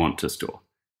that they want to store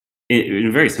in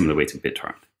a very similar way to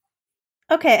BitTorrent.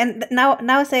 Okay, and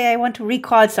now say I want to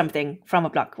recall something from a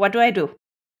block. What do I do?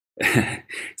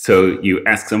 So you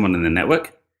ask someone in the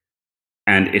network,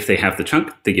 and if they have the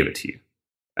chunk, they give it to you.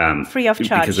 Free of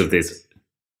charge. Because of this,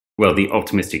 the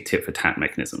optimistic tit for tat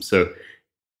mechanism. So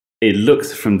it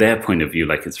looks from their point of view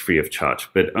like it's free of charge,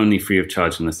 but only free of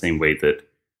charge in the same way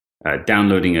that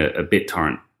downloading a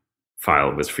BitTorrent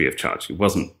file was free of charge. It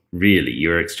wasn't really. You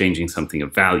were exchanging something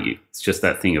of value. It's just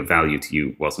that thing of value to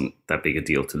you wasn't that big a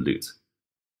deal to lose.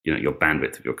 Your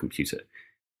bandwidth of your computer.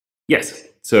 Yes.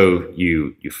 So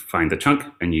you find the chunk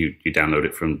and you download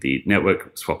it from the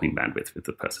network, swapping bandwidth with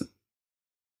the person.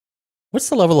 What's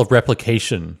the level of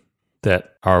replication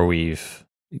that Arweave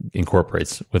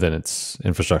incorporates within its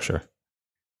infrastructure?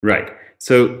 Right.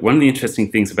 So one of the interesting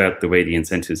things about the way the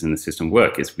incentives in the system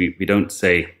work is we don't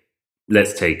say,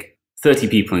 let's take 30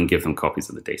 people and give them copies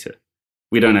of the data.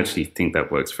 We don't actually think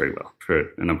that works very well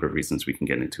for a number of reasons we can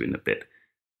get into in a bit.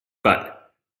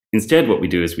 But instead, what we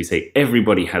do is we say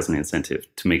everybody has an incentive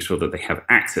to make sure that they have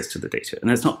access to the data. And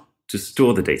that's not to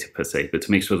store the data per se, but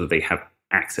to make sure that they have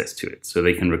access to it so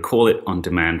they can recall it on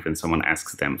demand when someone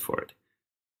asks them for it.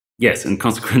 Yes, and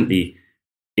consequently,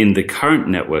 in the current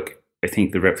network, I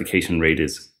think the replication rate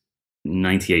is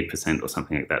 98% or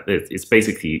something like that. It's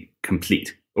basically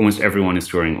complete. Almost everyone is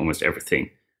storing almost everything,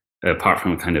 apart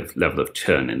from a kind of level of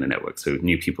churn in the network. So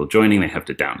new people joining, they have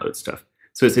to download stuff.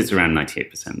 So it's around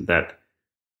 98%. That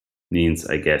means,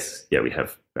 I guess, we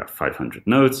have about 500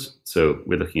 nodes. So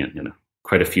we're looking at,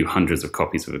 quite a few hundreds of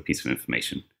copies of a piece of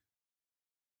information.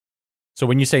 So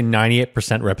when you say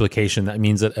 98% replication, that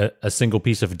means that a single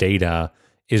piece of data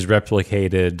is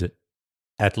replicated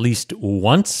at least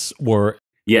once, or?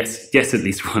 Yes, at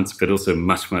least once, but also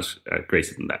much, much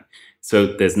greater than that. So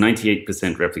there's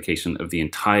 98% replication of the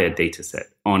entire data set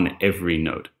on every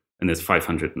node, and there's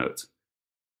 500 nodes.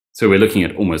 So we're looking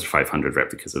at almost 500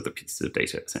 replicas of the pieces of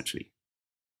data, essentially.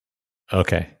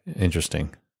 Okay,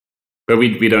 interesting. But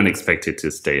we don't expect it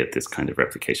to stay at this kind of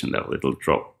replication level. It'll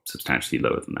drop substantially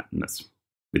lower than that, and that's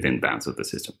within bounds of the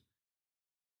system.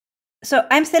 So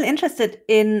I'm still interested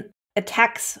in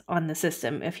attacks on the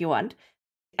system, if you want.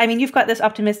 I mean, you've got this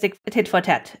optimistic tit for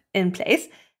tat in place.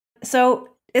 So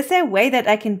is there a way that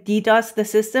I can DDoS the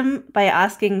system by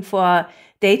asking for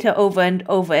data over and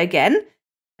over again?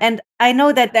 And I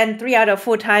know that then 3 out of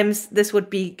 4 times this would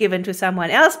be given to someone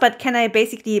else, but can I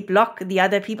basically block the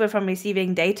other people from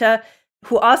receiving data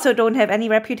who also don't have any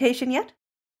reputation yet?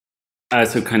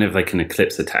 So kind of like an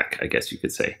Eclipse attack, I guess you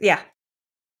could say. Yeah.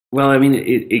 Well, I mean,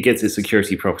 it gets its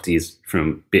security properties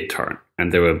from BitTorrent,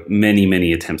 and there were many,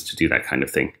 many attempts to do that kind of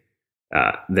thing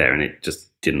there, and it just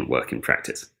didn't work in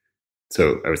practice.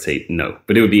 So I would say no,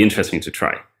 but it would be interesting to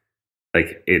try.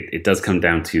 Like it does come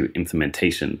down to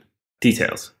implementation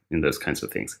details in those kinds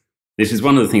of things. This is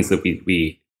one of the things that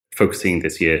we focusing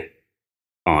this year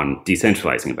on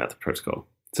decentralizing about the protocol.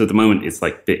 So at the moment, it's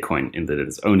like Bitcoin in that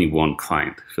there's only one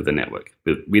client for the network,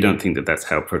 but we don't think that that's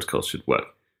how protocols should work.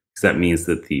 Because that means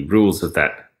that the rules of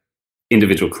that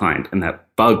individual client and that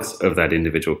bugs of that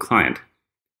individual client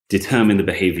determine the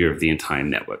behavior of the entire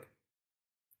network.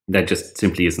 That just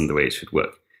simply isn't the way it should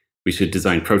work. We should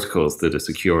design protocols that are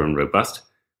secure and robust,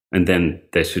 and then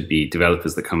there should be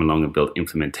developers that come along and build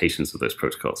implementations of those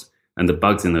protocols. And the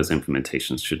bugs in those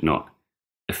implementations should not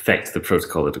affect the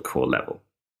protocol at a core level.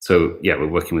 So yeah, we're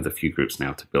working with a few groups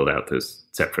now to build out those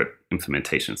separate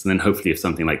implementations. And then hopefully if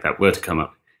something like that were to come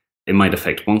up, it might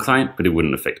affect one client, but it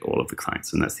wouldn't affect all of the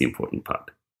clients. And that's the important part.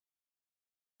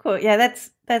 Cool. Yeah,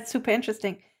 that's super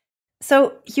interesting.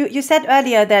 So you said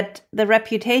earlier that the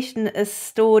reputation is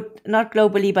stored not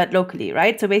globally, but locally,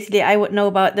 right? So basically I would know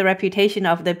about the reputation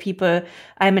of the people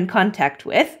I'm in contact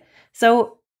with.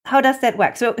 So how does that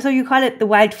work? So you call it the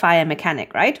wildfire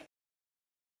mechanic, right?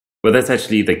 Well, that's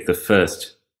actually like the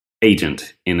first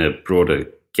agent in a broader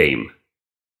game,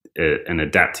 an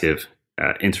adaptive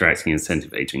interacting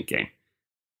incentive agent game.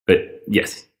 But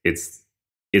yes, it's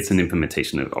an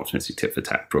implementation of optimistic tit for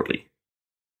tat broadly.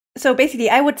 So basically,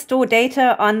 I would store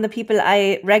data on the people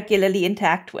I regularly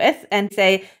interact with and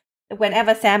say,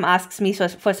 whenever Sam asks me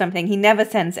for something, he never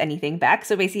sends anything back.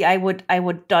 So basically, I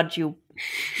would dodge you,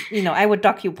 I would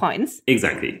dock you points.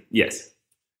 Exactly. Yes.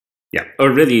 Yeah. Or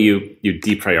really, you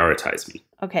deprioritize me.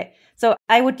 Okay. So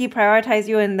I would deprioritize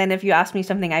you, and then if you ask me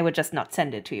something, I would just not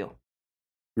send it to you.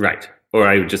 Right. Or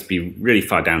I would just be really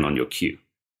far down on your queue,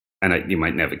 and you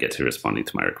might never get to responding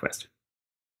to my request.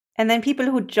 And then people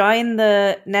who join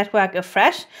the network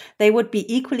afresh, they would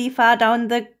be equally far down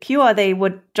the queue, or they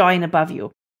would join above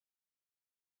you?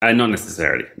 Not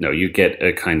necessarily. No, you get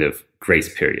a kind of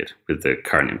grace period with the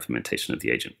current implementation of the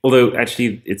agent. Although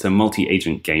actually it's a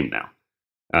multi-agent game now.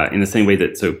 In the same way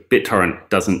that, so BitTorrent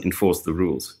doesn't enforce the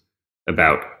rules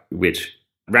about which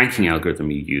ranking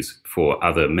algorithm you use for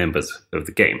other members of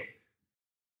the game.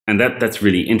 And that's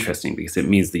really interesting because it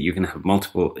means that you can have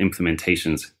multiple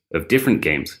implementations of different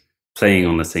games playing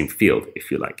on the same field, if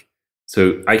you like.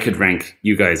 So I could rank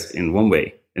you guys in one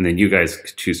way, and then you guys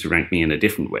could choose to rank me in a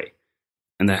different way.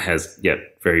 And that has,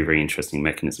 very, very interesting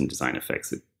mechanism design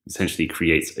effects. It essentially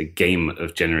creates a game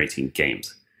of generating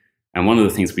games. And one of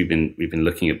the things we've been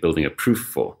looking at building a proof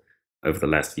for over the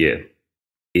last year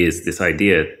is this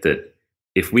idea that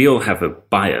if we all have a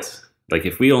bias, like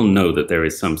if we all know that there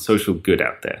is some social good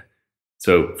out there.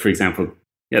 So for example,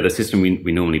 the system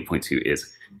we normally point to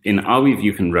is in Arweave,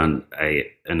 you can run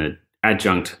an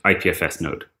adjunct IPFS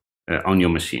node on your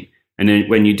machine. And then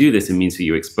when you do this, it means that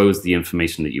you expose the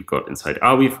information that you've got inside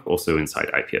Arweave, also inside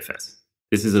IPFS.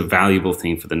 This is a valuable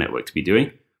thing for the network to be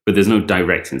doing, but there's no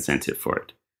direct incentive for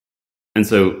it. And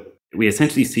so we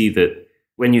essentially see that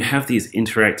when you have these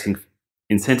interacting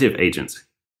incentive agents,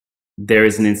 there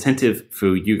is an incentive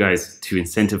for you guys to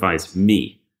incentivize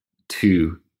me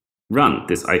to run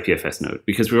this IPFS node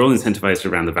because we're all incentivized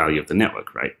around the value of the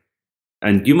network, right?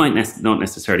 And you might not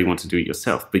necessarily want to do it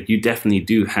yourself, but you definitely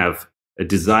do have a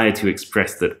desire to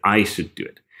express that I should do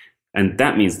it. And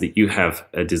that means that you have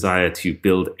a desire to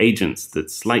build agents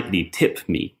that slightly tip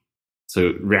me,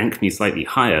 so rank me slightly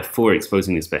higher for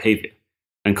exposing this behavior.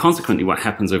 And consequently, what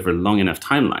happens over a long enough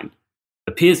timeline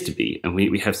appears to be, and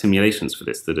we have simulations for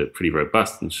this that are pretty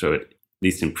robust and show it, at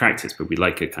least in practice, but we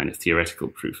like a kind of theoretical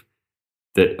proof,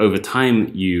 that over time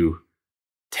you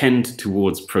tend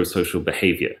towards pro-social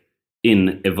behavior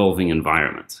in evolving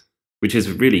environments, which is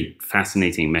a really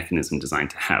fascinating mechanism designed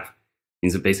to have. It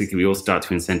means that basically we all start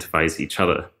to incentivize each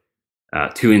other,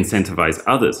 to incentivize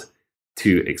others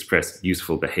to express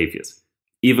useful behaviors,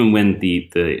 even when the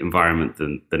environment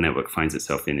the network finds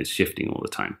itself in is shifting all the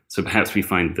time. So perhaps we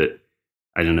find that,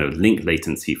 link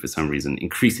latency for some reason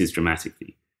increases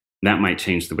dramatically. That might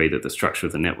change the way that the structure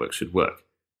of the network should work.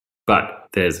 But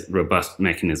there's robust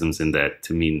mechanisms in there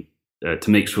to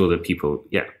make sure that people,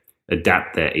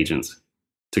 adapt their agents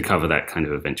to cover that kind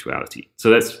of eventuality. So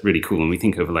that's really cool. And we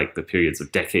think over like the periods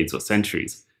of decades or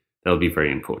centuries, That'll be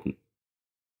very important.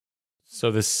 So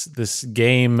this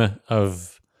game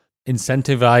of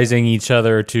incentivizing each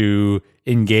other to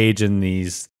engage in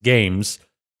these games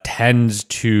tends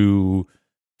to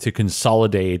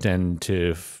consolidate and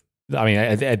to, I mean,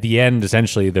 at the end,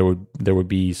 essentially, there would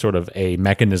be sort of a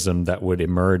mechanism that would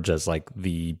emerge as like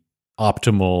the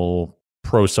optimal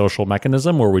pro-social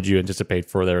mechanism, or would you anticipate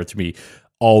for there to be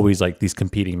always like these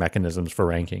competing mechanisms for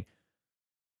ranking?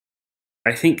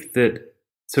 I think that,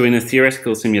 so in a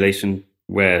theoretical simulation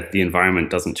where the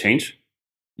environment doesn't change,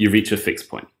 you reach a fixed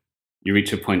point. You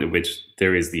reach a point at which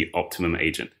there is the optimum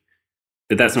agent.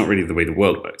 But that's not really the way the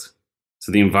world works.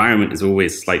 So the environment is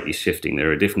always slightly shifting.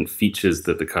 There are different features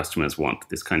that the customers want,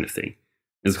 this kind of thing.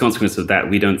 As a consequence of that,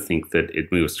 we don't think that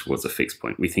it moves towards a fixed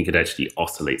point. We think it actually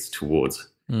oscillates towards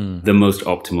the most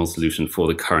optimal solution for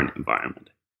the current environment.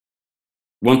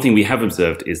 One thing we have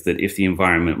observed is that if the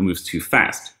environment moves too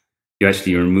fast, you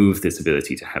actually remove this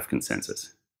ability to have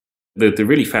consensus. The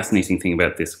really fascinating thing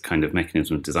about this kind of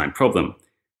mechanism of design problem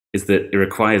is that it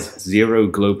requires zero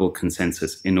global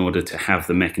consensus in order to have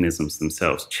the mechanisms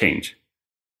themselves change.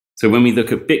 So when we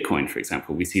look at Bitcoin, for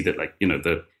example, we see that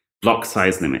the block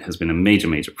size limit has been a major,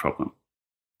 major problem.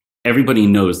 Everybody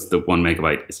knows that 1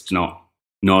 megabyte is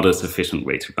not a sufficient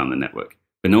way to run the network,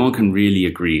 but no one can really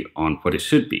agree on what it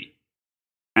should be.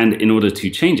 And in order to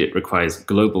change it requires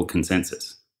global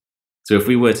consensus. So if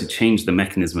we were to change the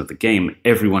mechanism of the game,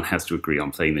 everyone has to agree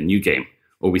on playing the new game,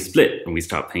 or we split and we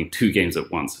start playing 2 games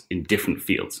at once in different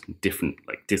fields, in different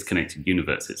disconnected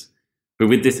universes. But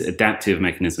with this adaptive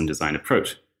mechanism design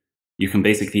approach, you can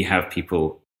basically have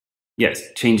people, yes,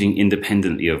 changing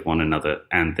independently of one another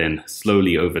and then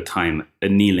slowly over time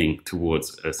annealing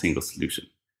towards a single solution,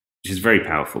 which is very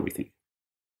powerful, we think.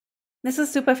 This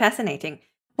is super fascinating.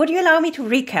 Would you allow me to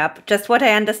recap just what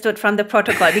I understood from the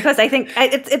protocol? Because I think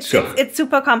it's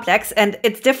super complex and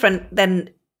it's different than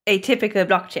a typical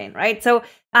blockchain, right? So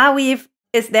Arweave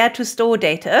is there to store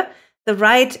data. The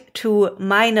right to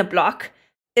mine a block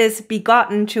is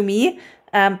begotten to me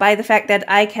by the fact that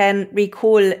I can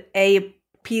recall a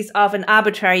piece of an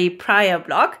arbitrary prior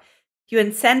block. You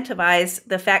incentivize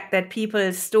the fact that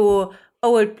people store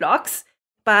old blocks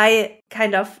by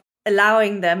kind of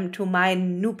allowing them to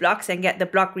mine new blocks and get the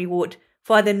block reward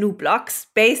for the new blocks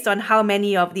based on how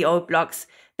many of the old blocks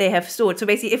they have stored. So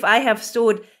basically, if I have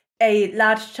stored a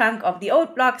large chunk of the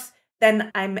old blocks,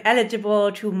 then I'm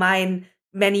eligible to mine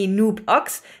many new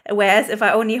blocks. Whereas if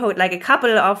I only hold like a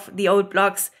couple of the old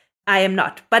blocks, I am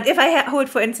not. But if I hold,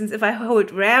 for instance, if I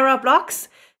hold rarer blocks,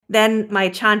 then my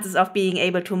chances of being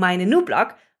able to mine a new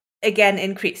block again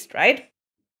increased, right?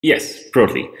 Yes,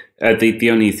 broadly. The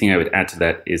only thing I would add to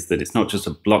that is that it's not just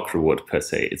a block reward per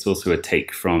se, it's also a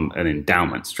take from an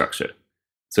endowment structure.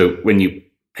 So when you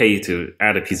pay to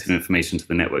add a piece of information to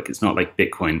the network, it's not like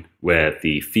Bitcoin where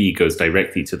the fee goes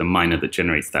directly to the miner that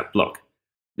generates that block.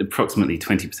 Approximately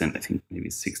 20%, I think maybe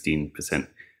 16%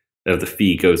 of the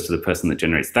fee goes to the person that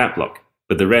generates that block.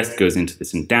 But the rest goes into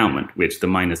this endowment, which the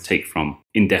miners take from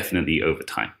indefinitely over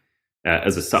time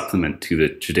as a supplement to the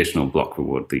traditional block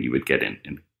reward that you would get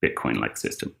in Bitcoin-like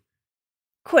system.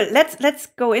 Cool. Let's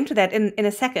go into that in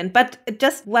a second. But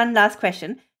just one last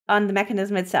question on the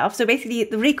mechanism itself. So basically,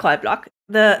 the recall block,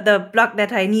 the block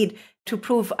that I need to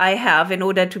prove I have in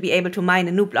order to be able to mine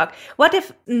a new block. What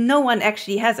if no one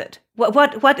actually has it?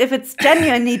 What if it's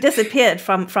genuinely disappeared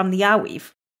from the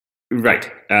Arweave?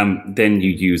 Right. Then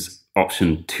you use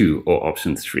option 2 or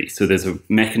option 3. So there's a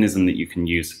mechanism that you can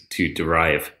use to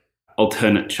derive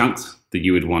alternate chunks that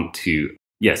you would want to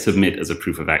submit as a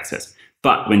proof of access.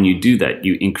 But when you do that,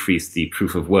 you increase the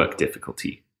proof of work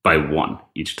difficulty by 1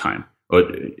 each time. Or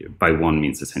by 1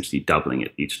 means essentially doubling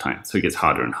it each time. So it gets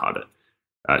harder and harder.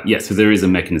 So there is a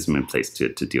mechanism in place to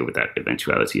deal with that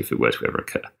eventuality if it were to ever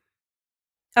occur.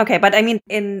 Okay, but I mean,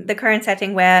 in the current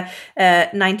setting where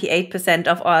 98%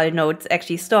 of all nodes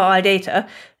actually store all data,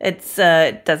 it's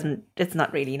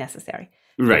not really necessary.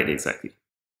 Right, exactly.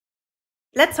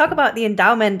 Let's talk about the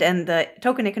endowment and the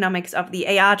token economics of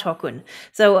the AR token.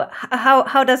 So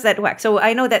how does that work? So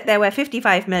I know that there were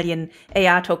 55 million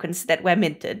AR tokens that were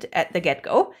minted at the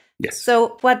get-go. Yes.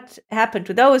 So what happened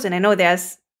to those? And I know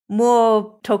there's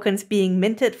more tokens being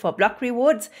minted for block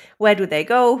rewards. Where do they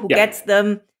go? Who gets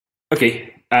them?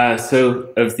 Okay.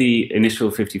 So of the initial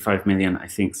 55 million, I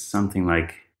think something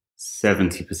like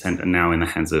 70% are now in the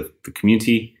hands of the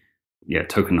community.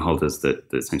 Token holders that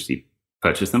essentially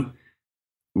purchase them.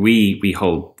 We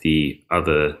hold the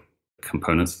other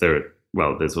components.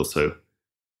 There's also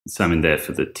some in there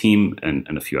for the team and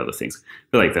a few other things.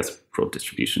 But that's broad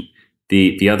distribution.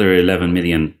 The other 11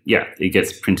 million, it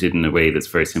gets printed in a way that's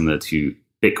very similar to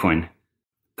Bitcoin.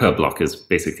 per block as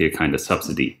basically a kind of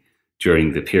subsidy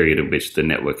during the period in which the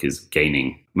network is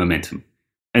gaining momentum.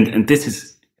 And this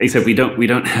is, except we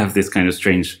don't have this kind of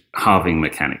strange halving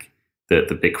mechanic that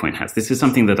the Bitcoin has. This is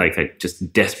something that I'm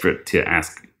just desperate to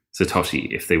ask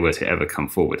Satoshi if they were to ever come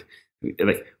forward.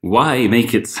 Like, why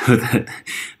make it so that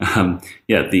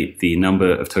the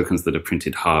number of tokens that are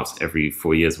printed halves every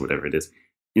 4 years, whatever it is,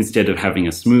 instead of having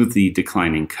a smoothly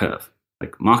declining curve?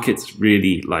 Like, markets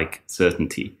really like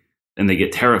certainty, and they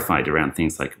get terrified around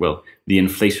things like, well, the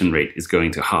inflation rate is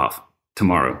going to halve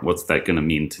tomorrow. What's that going to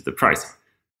mean to the price?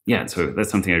 Yeah, so that's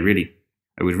something I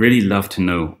would really love to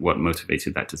know what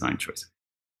motivated that design choice.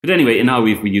 But anyway, in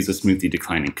Arweave, we use a smoothly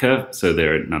declining curve, so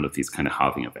there are none of these kind of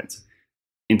halving events.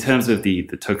 In terms of the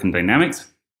token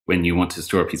dynamics, when you want to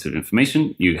store a piece of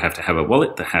information, you have to have a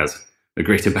wallet that has a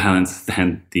greater balance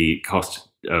than the cost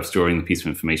of storing the piece of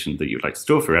information that you'd like to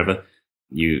store forever.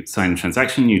 You sign a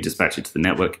transaction, you dispatch it to the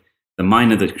network. The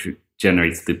miner that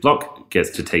generates the block gets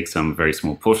to take some very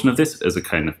small portion of this as a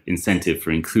kind of incentive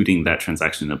for including that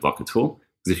transaction in the block at all.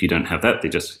 Because if you don't have that,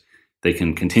 they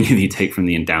can continually take from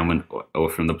the endowment or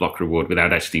from the block reward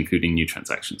without actually including new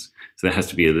transactions. So there has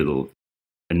to be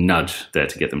a nudge there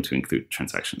to get them to include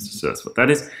transactions. So that's what that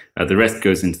is. The rest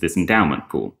goes into this endowment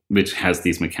pool, which has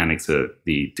these mechanics of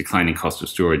the declining cost of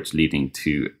storage leading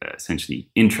to essentially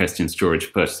interest in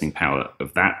storage purchasing power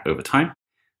of that over time.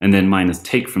 And then miners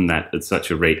take from that at such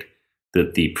a rate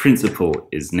that the principal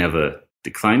is never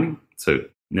declining, so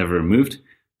never removed,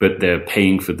 but they're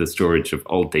paying for the storage of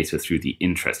old data through the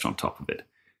interest on top of it.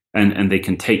 And they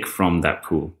can take from that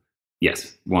pool,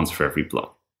 yes, once for every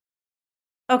block.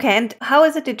 Okay, and how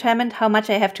is it determined how much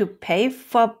I have to pay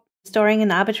for storing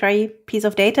an arbitrary piece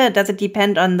of data? Does it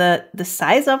depend on the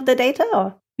size of the data?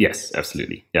 Or? Yes,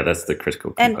 absolutely. Yeah, that's the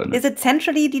critical component. And is it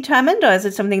centrally determined, or is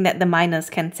it something that the miners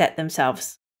can set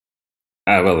themselves?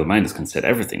 Well, the miners can set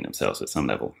everything themselves at some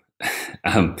level.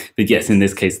 But yes, in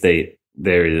this case,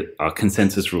 there are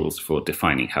consensus rules for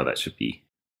defining how that should be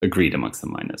agreed amongst the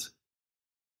miners.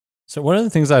 So one of the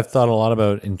things I've thought a lot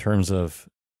about in terms of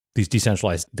these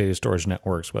decentralized data storage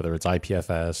networks, whether it's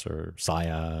IPFS or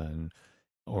SIA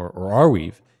or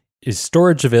Arweave, is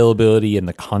storage availability in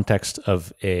the context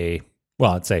of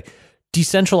I'd say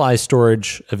decentralized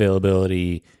storage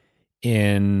availability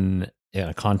in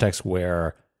a context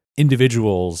where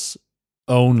individuals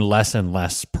own less and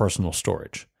less personal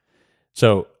storage.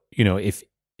 So, if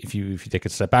you take a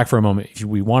step back for a moment, if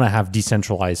we want to have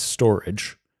decentralized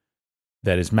storage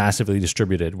that is massively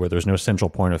distributed, where there's no central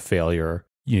point of failure,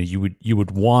 you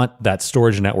would want that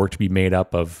storage network to be made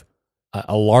up of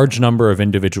a large number of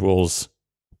individuals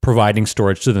providing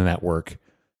storage to the network.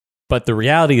 But the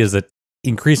reality is that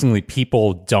increasingly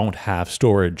people don't have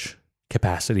storage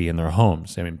capacity in their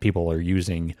homes. I mean, people are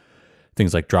using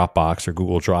things like Dropbox or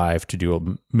Google Drive to do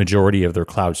a majority of their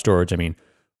cloud storage. I mean,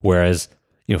 whereas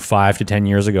 5 to 10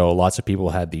 years ago, lots of people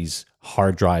had these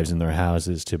hard drives in their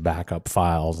houses to back up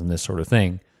files and this sort of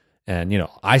thing. And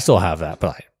I still have that,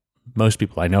 but most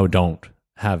people I know don't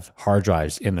have hard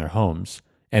drives in their homes.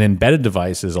 And embedded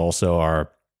devices also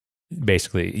are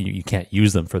basically, you can't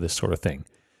use them for this sort of thing.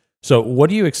 So what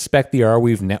do you expect the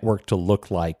Arweave network to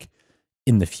look like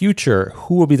in the future?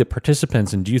 Who will be the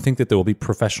participants? And do you think that there will be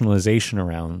professionalization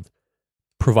around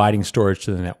providing storage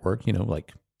to the network?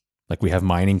 Like we have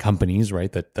mining companies,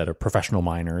 right, that are professional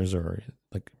miners or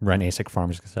like run ASIC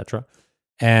farms, etc.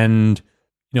 And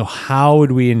how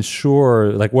would we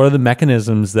ensure, what are the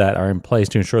mechanisms that are in place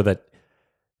to ensure that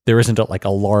there isn't a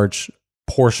large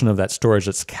portion of that storage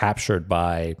that's captured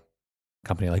by a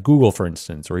company like Google, for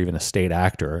instance, or even a state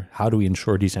actor? How do we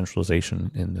ensure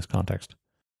decentralization in this context?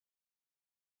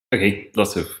 Okay,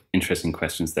 lots of interesting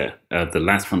questions there. The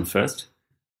last one first.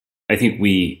 I think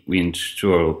we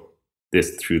ensure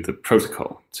this through the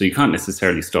protocol. So you can't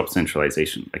necessarily stop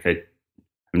centralization.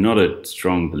 I'm not a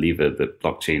strong believer that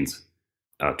blockchains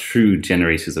are true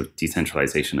generators of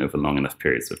decentralization over long enough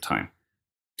periods of time.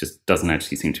 Just doesn't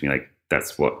actually seem to me like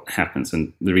that's what happens.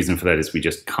 And the reason for that is we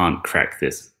just can't crack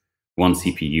this one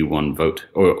CPU, one vote,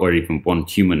 or even one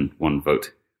human, one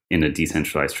vote in a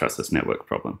decentralized trustless network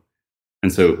problem.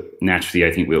 And so naturally,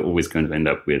 I think we're always going to end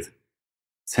up with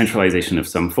centralization of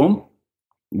some form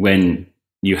when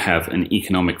you have an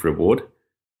economic reward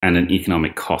and an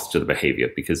economic cost to the behavior,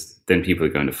 because then people are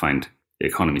going to find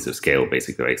economies of scale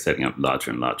basically by setting up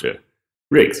larger and larger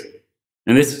rigs.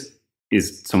 And this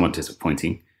is somewhat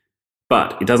disappointing,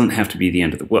 but it doesn't have to be the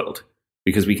end of the world,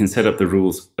 because we can set up the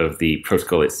rules of the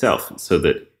protocol itself so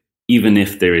that even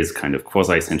if there is kind of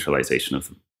quasi-centralization of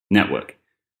the network,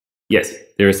 yes,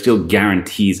 there are still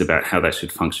guarantees about how that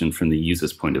should function from the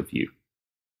user's point of view.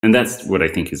 And that's what I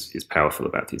think is powerful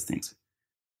about these things.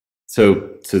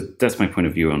 So that's my point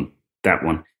of view on that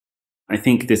one. I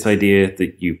think this idea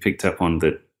that you picked up on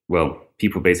that, well,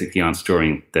 people basically aren't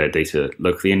storing their data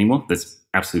locally anymore, that's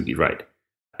absolutely right.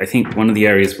 I think one of the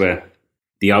areas where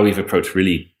the Arweave approach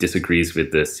really disagrees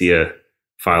with the SIA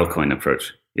Filecoin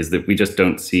approach is that we just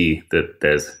don't see that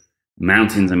there's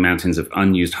mountains and mountains of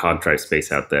unused hard drive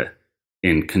space out there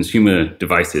in consumer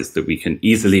devices that we can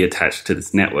easily attach to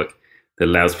this network that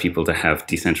allows people to have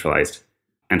decentralized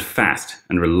and fast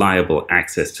and reliable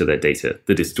access to their data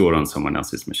that is stored on someone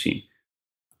else's machine.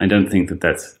 I don't think that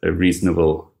that's a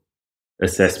reasonable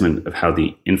assessment of how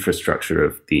the infrastructure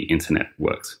of the internet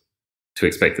works to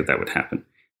expect that that would happen.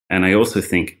 And I also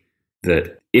think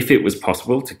that if it was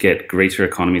possible to get greater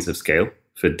economies of scale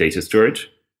for data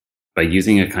storage by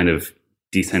using a kind of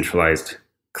decentralized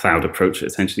cloud approach,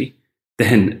 essentially,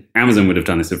 then Amazon would have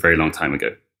done this a very long time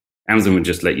ago. Amazon would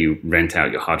just let you rent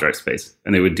out your hard drive space,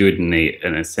 and they would do it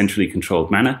in a centrally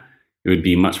controlled manner. It would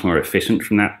be much more efficient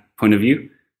from that point of view,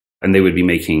 and they would be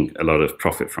making a lot of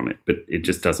profit from it. But it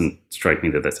just doesn't strike me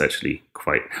that that's actually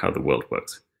quite how the world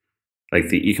works. Like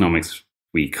the economics,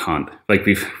 we can't, like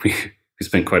we've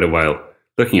spent quite a while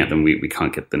looking at them, we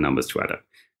can't get the numbers to add up.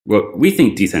 What we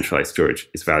think decentralized storage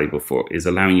is valuable for is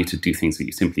allowing you to do things that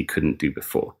you simply couldn't do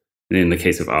before. And in the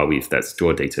case of Arweave, that's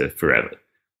store data forever.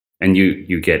 And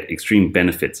you get extreme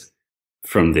benefits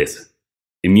from this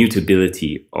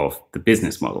immutability of the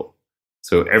business model.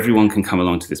 So everyone can come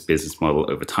along to this business model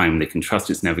over time. They can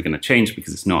trust it's never going to change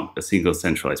because it's not a single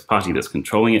centralized party that's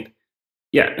controlling it.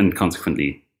 Yeah, and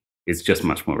consequently, it's just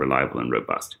much more reliable and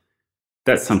robust.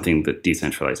 That's something that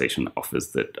decentralization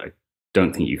offers that I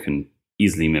don't think you can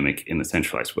easily mimic in the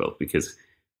centralized world. Because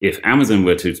if Amazon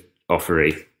were to offer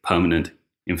a permanent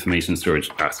information storage,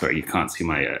 sorry, you can't see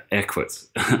my air quotes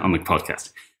on the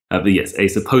podcast, but yes, a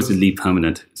supposedly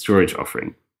permanent storage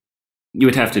offering, you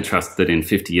would have to trust that in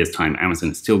 50 years' time,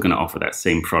 Amazon is still going to offer that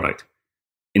same product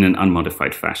in an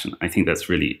unmodified fashion. I think that's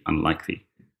really unlikely.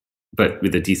 But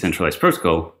with the decentralized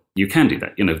protocol, you can do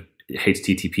that. You know,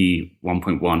 HTTP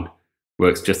 1.1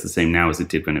 works just the same now as it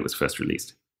did when it was first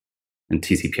released, and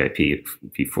TCP/IP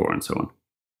v4 and so on.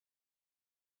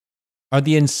 Are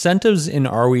the incentives in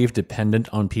Arweave dependent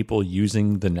on people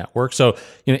using the network? So,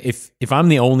 you know, if I'm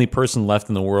the only person left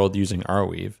in the world using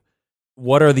Arweave,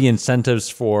 what are the incentives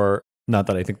for, not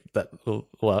that I think that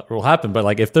will happen, but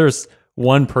like if there's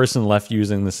one person left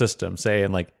using the system, say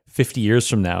in like 50 years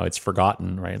from now, it's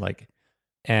forgotten, right? Like,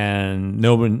 and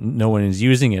no one is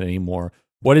using it anymore.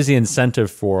 What is the incentive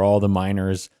for all the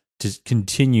miners to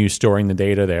continue storing the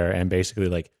data there and basically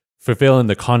like fulfilling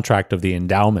the contract of the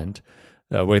endowment?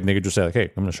 Where they could just say, like, hey,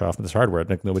 I'm going to shut off this hardware.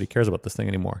 Like, nobody cares about this thing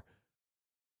anymore.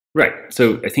 Right.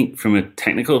 So I think from a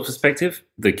technical perspective,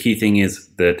 the key thing is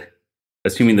that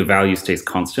assuming the value stays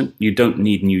constant, you don't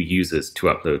need new users to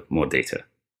upload more data.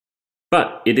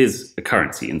 But it is a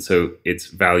currency, and so its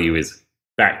value is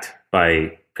backed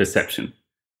by perception.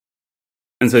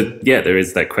 And so, yeah, there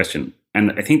is that question.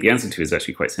 And I think the answer to it is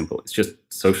actually quite simple. It's just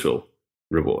social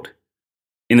reward.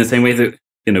 In the same way that,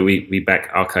 you know, we back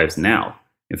archives now.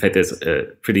 In fact, there's a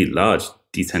pretty large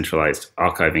decentralized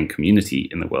archiving community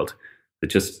in the world that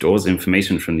just stores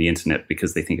information from the internet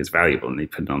because they think it's valuable and they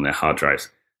put it on their hard drives.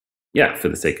 Yeah, for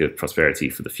the sake of prosperity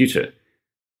for the future.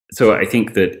 So I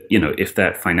think that, you know, if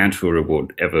that financial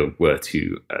reward ever were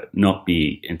to not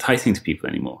be enticing to people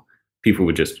anymore, people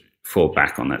would just fall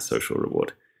back on that social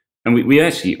reward. And we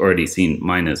actually already seen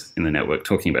miners in the network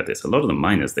talking about this. A lot of the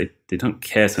miners, they don't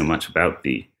care so much about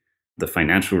the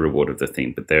financial reward of the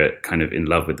thing, but they're kind of in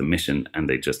love with the mission and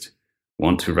they just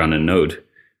want to run a node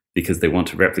because they want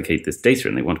to replicate this data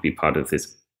and they want to be part of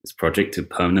this project to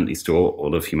permanently store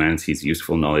all of humanity's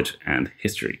useful knowledge and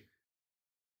history.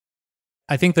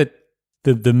 I think that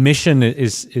the mission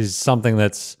is something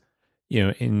that's, you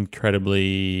know,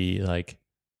 incredibly like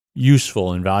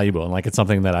useful and valuable, and like it's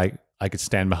something that I could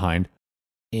stand behind.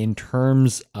 In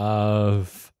terms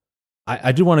of,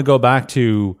 I do want to go back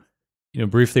to, you know,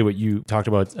 briefly what you talked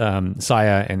about,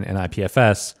 SIA and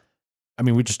IPFS. I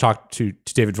mean, we just talked to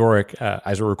David Dvorak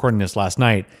as we're recording this last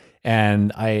night,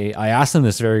 and I asked him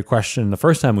this very question the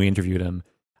first time we interviewed him.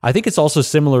 I think it's also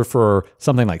similar for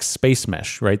something like Space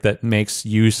Mesh, right? That makes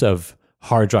use of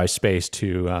hard drive space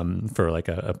to for like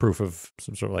a proof of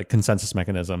some sort of like consensus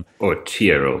mechanism, or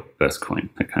Chia or Burstcoin,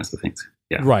 that kinds of things.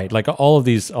 Yeah, right. Like all of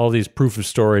these proof of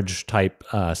storage type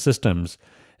systems,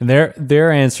 and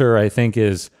their answer, I think,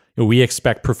 is, you know, we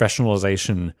expect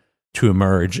professionalization to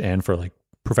emerge and for like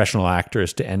professional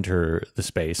actors to enter the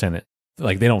space, and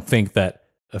like they don't think that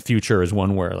a future is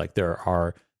one where like there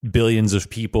are billions of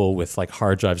people with like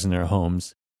hard drives in their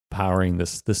homes powering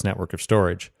this network of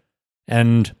storage.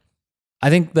 And I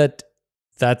think that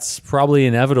that's probably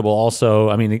inevitable. Also,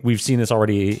 I mean, we've seen this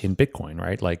already in Bitcoin,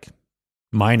 right? Like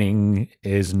mining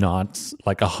is not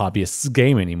like a hobbyist's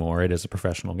game anymore. It is a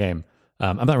professional game.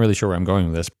 I'm not really sure where I'm going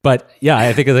with this, but yeah,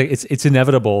 I think it's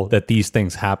inevitable that these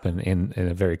things happen in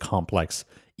a very complex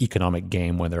economic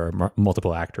game when there are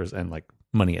multiple actors and like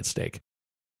money at stake.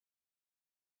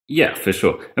 Yeah, for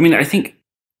sure. I mean, I think,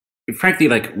 frankly,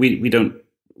 like we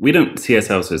don't see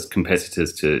ourselves as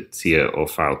competitors to SIA or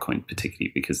Filecoin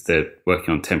particularly, because they're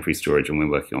working on temporary storage and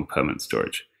we're working on permanent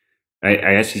storage. I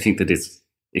actually think that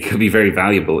it could be very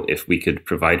valuable if we could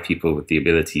provide people with the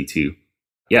ability to,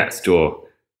 store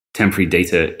temporary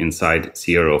data inside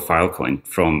SIA or Filecoin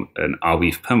from an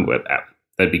Arweave permaweb app.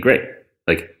 That'd be great.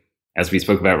 Like, as we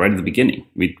spoke about right at the beginning,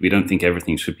 we don't think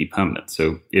everything should be permanent.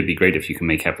 So it'd be great if you can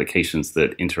make applications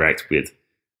that interact with,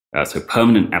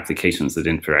 permanent applications that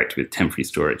interact with temporary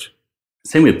storage.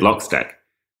 Same with Blockstack,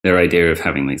 their idea of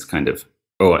having these kind of,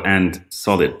 and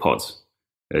solid pods.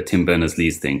 Tim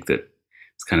Berners-Lee's thing that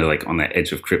it's kind of like on that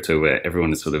edge of crypto where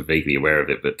everyone is sort of vaguely aware of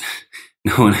it, but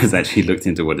no one has actually looked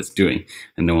into what it's doing,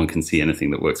 and no one can see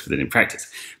anything that works with it in practice.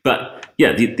 But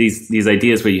yeah, these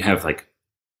ideas where you have like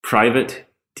private,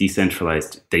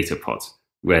 decentralized data pods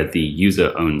where the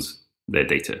user owns their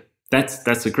data.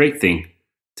 That's a great thing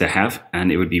to have,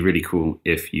 and it would be really cool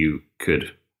if you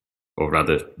could, or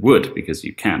rather would, because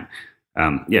you can.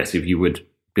 So if you would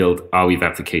build Arweave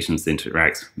applications that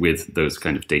interact with those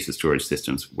kind of data storage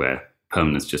systems where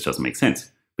permanence just doesn't make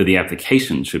sense, but the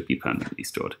application should be permanently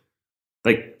stored.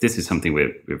 Like, this is something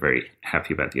we're very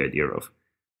happy about the idea of.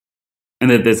 And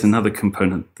then there's another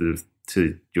component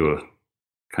to your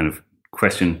kind of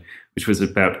question, which was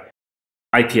about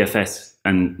IPFS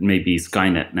and maybe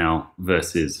Skynet now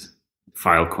versus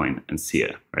Filecoin and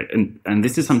SIA, right? And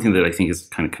this is something that I think is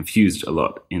kind of confused a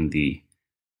lot in the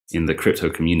crypto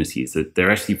communities, that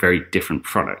they're actually very different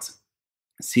products.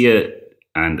 SIA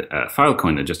and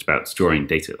Filecoin are just about storing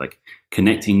data, like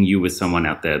connecting you with someone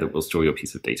out there that will store your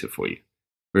piece of data for you.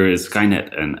 Whereas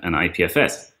Skynet and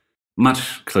IPFS,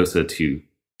 much closer to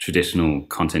traditional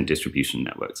content distribution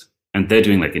networks. And they're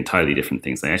doing like entirely different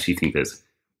things. I actually think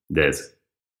there's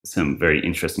some very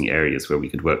interesting areas where we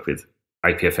could work with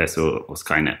IPFS or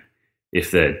Skynet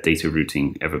if their data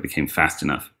routing ever became fast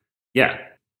enough.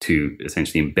 To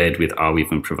essentially embed with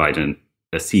Arweave and provide a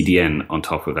CDN on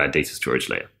top of our data storage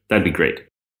layer. That'd be great.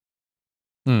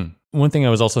 One thing I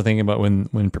was also thinking about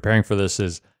when preparing for this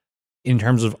is, in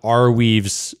terms of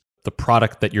Arweave's, the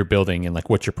product that you're building and like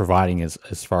what you're providing as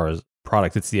far as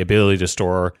product, it's the ability to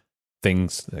store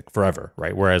things like forever,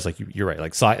 right? Whereas like you're right,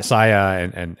 like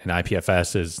SIA and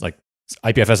IPFS is like,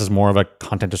 IPFS is more of a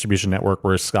content distribution network,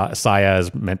 whereas SIA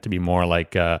is meant to be more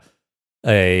like a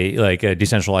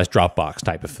decentralized Dropbox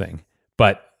type of thing.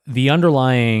 But the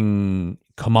underlying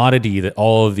commodity that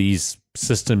all of these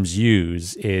systems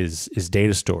use is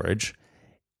data storage.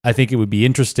 I think it would be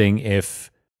interesting if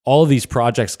all of these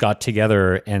projects got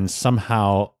together and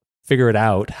somehow figured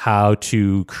out how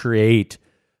to create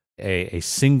a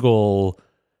single,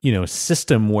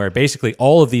 system where basically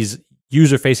all of these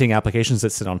user-facing applications that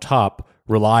sit on top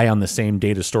rely on the same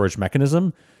data storage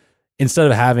mechanism, instead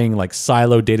of having like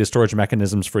siloed data storage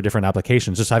mechanisms for different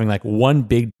applications. Just having like one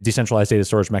big decentralized data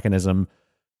storage mechanism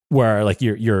where like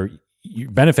you're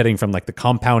benefiting from like the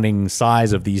compounding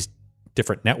size of these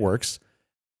different networks,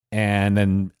 and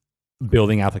then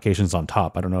building applications on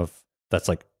top. I don't know if that's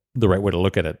like the right way to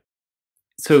look at it.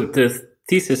 So the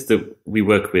thesis that we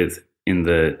work with in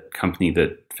the company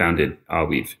that founded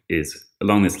Arweave is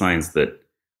along these lines, that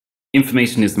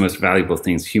information is the most valuable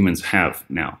things humans have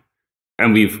now.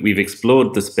 And we've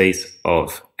explored the space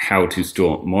of how to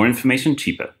store more information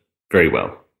cheaper very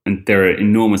well. And there are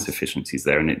enormous efficiencies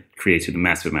there, and it created a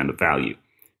massive amount of value.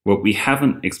 What we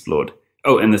haven't explored,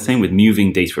 and the same with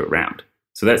moving data around.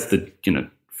 So that's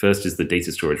first is the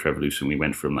data storage revolution. We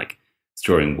went from like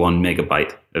storing 1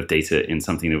 megabyte of data in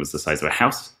something that was the size of a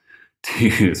house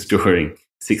to storing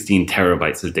 16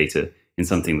 terabytes of data in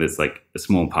something that's like a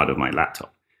small part of my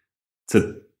laptop.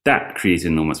 So that created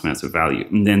enormous amounts of value.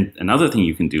 And then another thing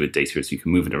you can do with data is you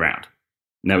can move it around.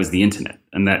 And that was the internet.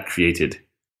 And that created,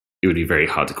 it would be very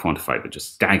hard to quantify, but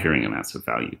just staggering amounts of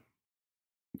value.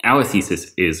 Our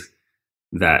thesis is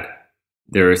that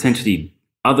there are essentially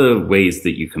other ways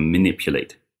that you can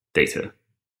manipulate data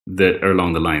that are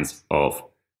along the lines of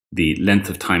the length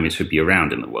of time it should be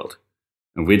around in the world.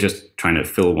 And we're just trying to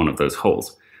fill one of those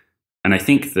holes. And I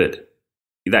think that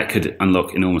could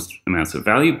unlock enormous amounts of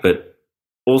value, but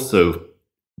also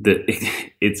that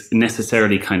it's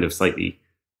necessarily kind of slightly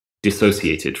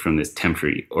dissociated from this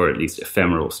temporary or at least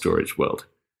ephemeral storage world.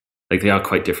 Like, they are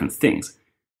quite different things.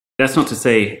 That's not to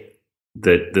say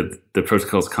the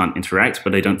protocols can't interact,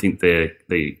 but I don't think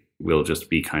they will just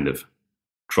be kind of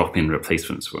drop-in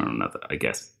replacements for one another, I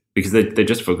guess, because they're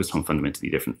just focused on fundamentally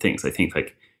different things. I think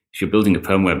like if you're building a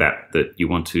firmware app that you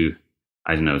want to,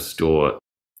 I don't know, store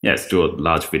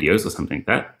large videos or something like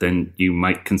that, then you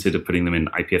might consider putting them in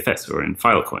IPFS or in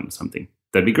Filecoin or something.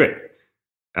 That'd be great.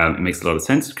 It makes a lot of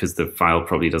sense because the file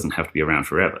probably doesn't have to be around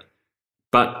forever.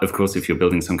 But of course, if you're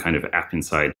building some kind of app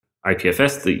inside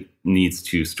IPFS that needs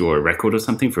to store a record of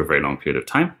something for a very long period of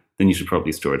time, then you should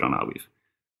probably store it on Arweave.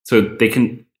 So they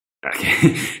can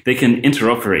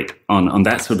interoperate on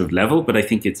that sort of level, but I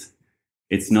think it's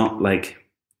not like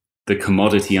the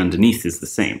commodity underneath is the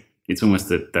same. It's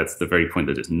almost that's the very point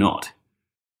that it's not.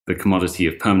 The commodity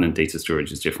of permanent data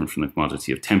storage is different from the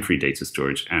commodity of temporary data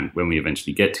storage, and when we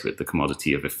eventually get to it, the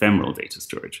commodity of ephemeral data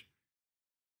storage.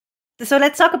 So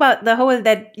let's talk about the hole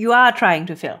that you are trying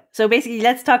to fill. So basically,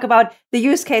 let's talk about the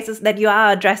use cases that you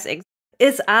are addressing.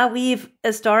 Is Arweave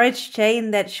a storage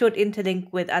chain that should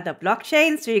interlink with other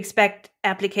blockchains? Do you expect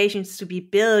applications to be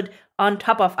built on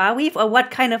top of Arweave? Or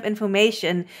what kind of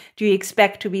information do you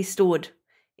expect to be stored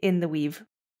in the Weave?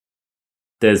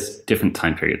 There's different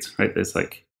time periods, right? There's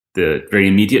like the very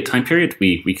immediate time period.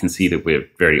 We can see that we're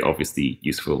very obviously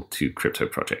useful to crypto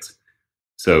projects.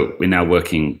 So we're now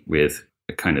working with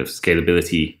a kind of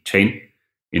scalability chain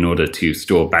in order to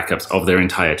store backups of their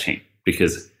entire chain,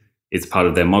 because it's part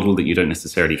of their model that you don't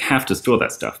necessarily have to store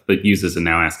that stuff, but users are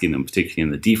now asking them, particularly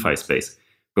in the DeFi space,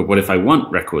 but what if I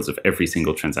want records of every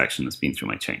single transaction that's been through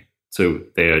my chain? So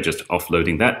they are just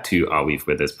offloading that to Arweave,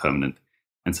 where there's permanent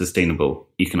and sustainable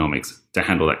economics to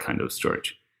handle that kind of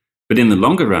storage. But in the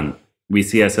longer run, we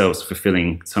see ourselves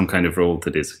fulfilling some kind of role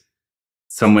that is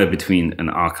somewhere between an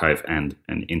archive and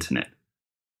an internet.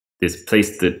 This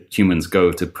place that humans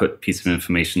go to put pieces of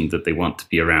information that they want to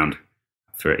be around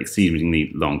for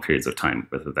exceedingly long periods of time,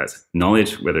 whether that's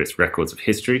knowledge, whether it's records of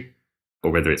history,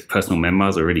 or whether it's personal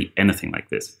memoirs, or really anything like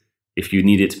this. If you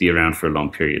need it to be around for a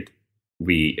long period,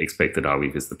 we expect that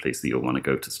Arweave is the place that you'll want to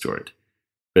go to store it.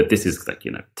 But this is like,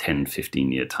 10,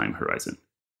 15-year time horizon.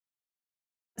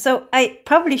 So I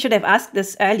probably should have asked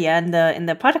this earlier in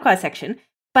the protocol section,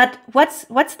 but what's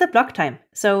the block time?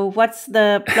 So what's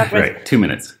the block Right, 2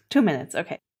 minutes. 2 minutes,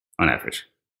 okay. On average.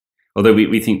 Although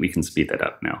we think we can speed that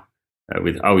up now.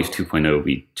 With Arweave 2.0,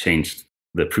 we changed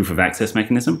the proof of access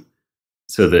mechanism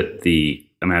so that the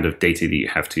amount of data that you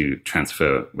have to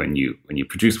transfer when you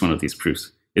produce one of these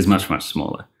proofs is much, much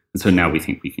smaller. And so now we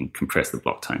think we can compress the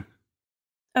block time.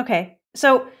 Okay.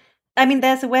 So, I mean,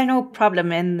 there's a well-known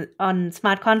problem on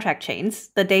smart contract chains,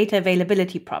 the data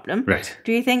availability problem. Right.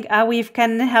 Do you think Arweave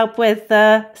can help with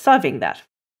solving that?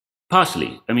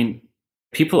 Partially. I mean,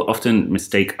 people often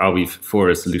mistake Arweave for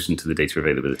a solution to the data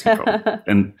availability problem.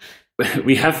 And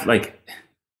we have like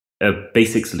a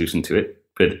basic solution to it,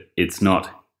 but it's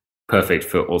not perfect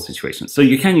for all situations. So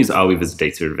you can use Arweave as a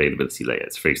data availability layer.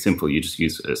 It's very simple. You just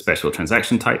use a special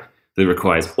transaction type that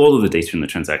requires all of the data in the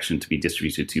transaction to be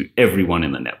distributed to everyone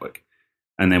in the network.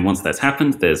 And then once that's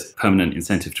happened, there's permanent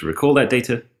incentive to recall that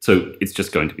data. So it's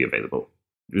just going to be available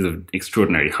with an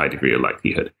extraordinary high degree of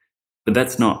likelihood. But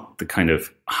that's not the kind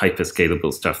of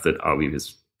hyper-scalable stuff that Arweave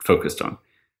is focused on.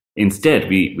 Instead,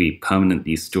 we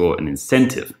permanently store an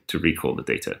incentive to recall the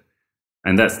data.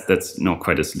 And that's not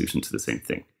quite a solution to the same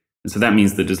thing. And so that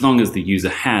means that as long as the user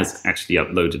has actually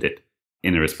uploaded it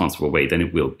in a responsible way, then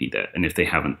it will be there. And if they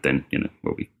haven't, then,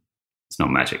 it's not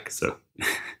magic. So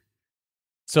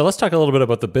let's talk a little bit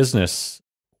about the business.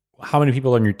 How many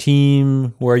people on your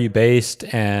team? Where are you based?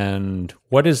 And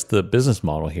what is the business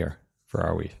model here for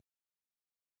Arweave?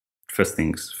 First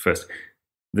things first.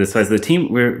 The size of the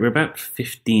team, we're about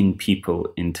 15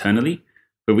 people internally,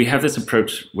 but we have this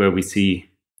approach where we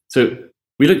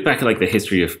look back at like the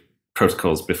history of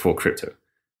protocols before crypto,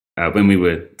 when we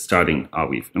were starting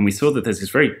Arweave, and we saw that there's this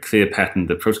very clear pattern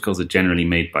that protocols are generally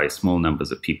made by small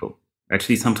numbers of people,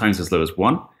 actually sometimes as low as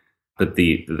 1, but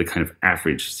the kind of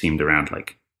average seemed around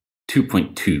like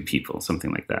 2.2 people,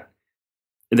 something like that.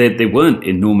 They weren't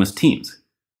enormous teams.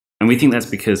 And we think that's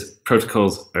because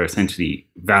protocols are essentially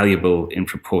valuable in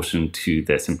proportion to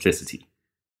their simplicity.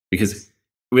 Because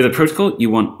with a protocol,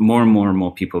 you want more and more and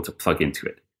more people to plug into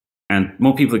it. And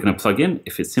more people are going to plug in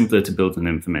if it's simpler to build an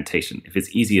implementation, if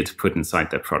it's easier to put inside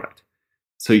their product.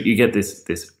 So you get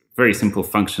this very simple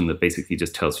function that basically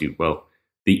just tells you, well,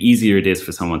 the easier it is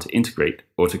for someone to integrate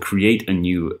or to create a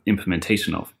new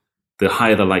implementation of, the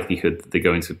higher the likelihood that they're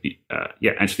going to be,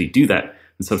 actually do that.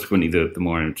 And subsequently, the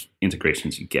more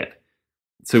integrations you get.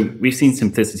 So we've seen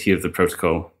simplicity of the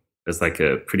protocol as like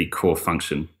a pretty core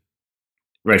function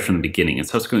right from the beginning. And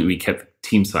subsequently, we kept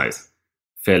team size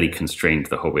fairly constrained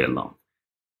the whole way along.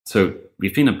 So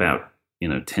we've been about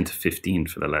 10 to 15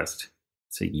 for the last,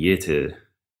 say, year to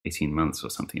 18 months or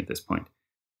something at this point.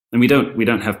 And we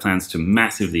don't have plans to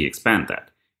massively expand that.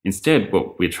 Instead,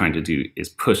 what we're trying to do is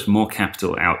push more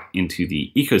capital out into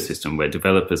the ecosystem where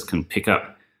developers can pick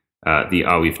up the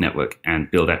Arweave network and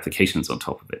build applications on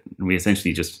top of it. And we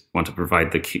essentially just want to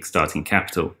provide the kickstarting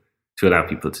capital to allow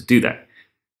people to do that.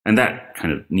 And that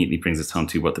kind of neatly brings us on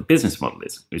to what the business model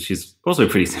is, which is also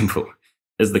pretty simple.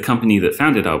 As the company that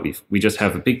founded Arweave, we just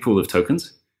have a big pool of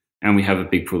tokens and we have a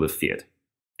big pool of fiat.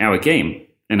 Our game,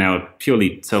 and our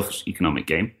purely selfish economic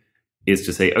game, is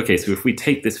to say, okay, so if we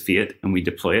take this fiat and we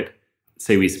deploy it,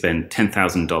 say we spend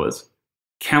 $10,000,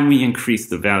 can we increase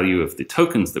the value of the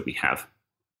tokens that we have,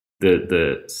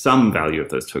 the sum value of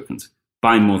those tokens,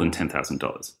 by more than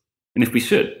 $10,000? And if we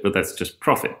should, well, that's just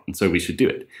profit. And so we should do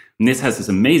it. And this has this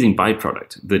amazing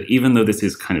byproduct that even though this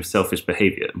is kind of selfish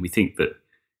behavior, and we think that,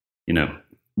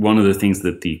 one of the things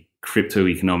that the crypto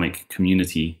economic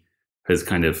community has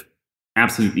kind of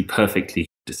absolutely perfectly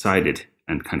decided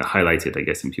and kind of highlighted, I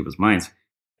guess, in people's minds,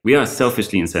 we are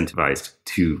selfishly incentivized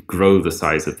to grow the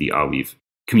size of the Arweave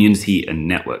community and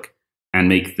network and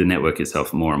make the network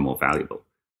itself more and more valuable.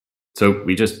 So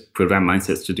we just put our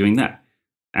mindsets to doing that.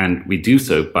 And we do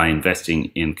so by investing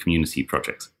in community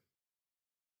projects.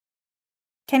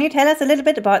 Can you tell us a little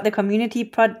bit about the community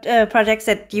projects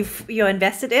that you're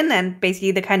invested in and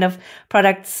basically the kind of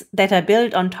products that are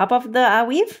built on top of the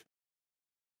Arweave?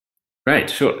 Right,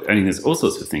 sure. I mean, there's all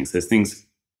sorts of things. There's things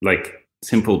like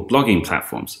simple blogging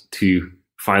platforms to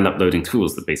file uploading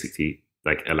tools that basically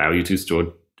allow you to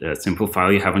store a simple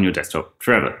file you have on your desktop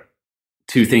forever.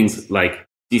 To things like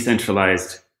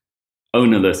decentralized,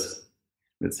 ownerless,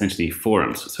 essentially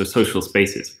forums, so social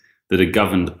spaces that are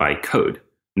governed by code.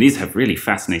 And these have really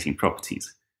fascinating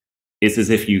properties. It's as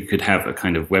if you could have a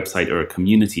kind of website or a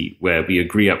community where we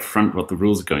agree up front what the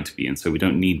rules are going to be, and so we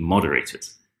don't need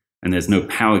moderators. And there's no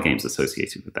power games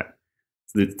associated with that.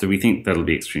 So we think that'll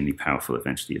be extremely powerful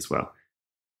eventually as well.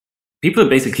 People are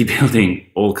basically building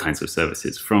all kinds of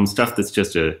services, from stuff that's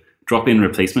just a drop-in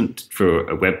replacement for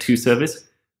a Web 2 service,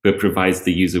 but provides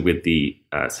the user with the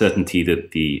certainty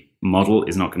that the model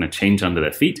is not going to change under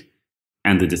their feet,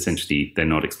 and that essentially they're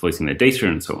not exploiting their data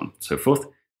and so on and so forth,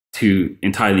 to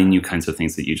entirely new kinds of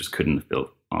things that you just couldn't have built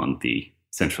on the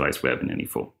centralized web in any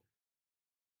form.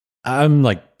 I'm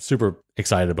super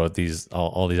excited about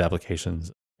all these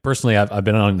applications. Personally, I've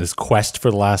been on this quest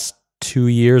for the last 2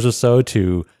 years or so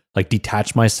to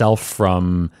detach myself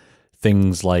from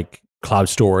things like cloud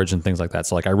storage and things like that.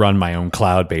 So I run my own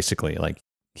cloud basically,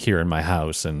 here in my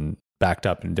house and backed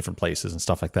up in different places and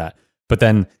stuff like that. But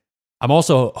then I'm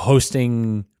also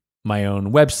hosting my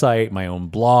own website, my own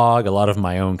blog, a lot of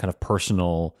my own kind of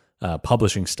personal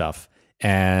publishing stuff.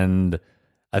 And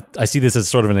I see this as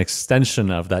sort of an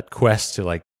extension of that quest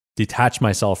to detach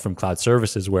myself from cloud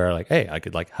services where hey, I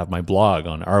could have my blog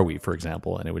on Arweave, for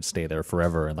example, and it would stay there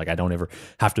forever. And I don't ever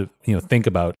have to, think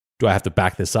about, do I have to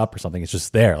back this up or something? It's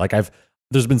just there.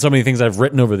 There's been so many things I've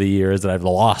written over the years that I've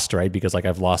lost, right? Because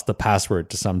I've lost the password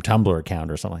to some Tumblr account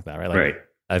or something like that, right? Right.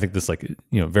 I think this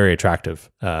very attractive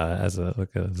as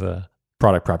a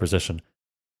product proposition.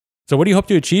 So what do you hope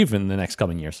to achieve in the next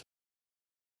coming years?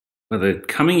 Well, the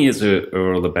coming years are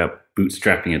all about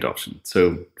bootstrapping adoption.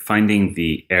 So finding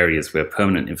the areas where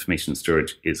permanent information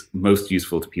storage is most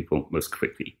useful to people most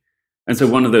quickly. And so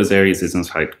one of those areas is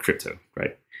inside crypto,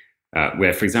 right?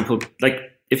 Where, for example,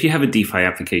 if you have a DeFi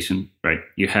application, right,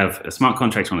 you have a smart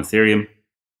contract on Ethereum,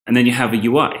 and then you have a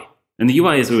UI. And the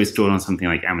UI is always stored on something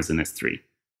like Amazon S3.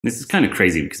 This is kind of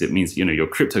crazy because it means, your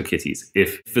CryptoKitties,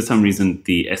 if for some reason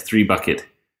the S3 bucket,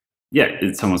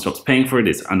 someone stops paying for it,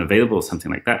 it's unavailable or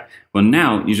something like that. Well,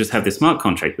 now you just have this smart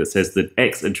contract that says that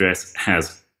X address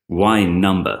has Y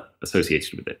number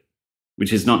associated with it,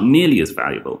 which is not nearly as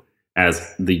valuable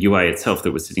as the UI itself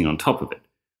that was sitting on top of it.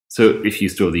 So if you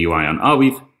store the UI on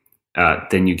Arweave,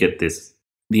 then you get this,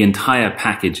 the entire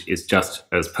package is just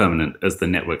as permanent as the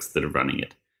networks that are running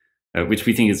it. Which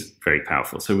we think is very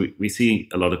powerful. So we see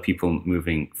a lot of people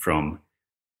moving from,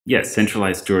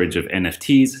 centralized storage of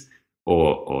NFTs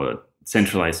or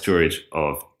centralized storage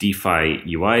of DeFi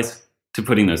UIs to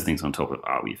putting those things on top of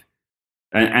Arweave.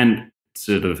 And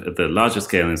sort of at the larger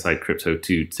scale inside crypto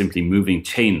to simply moving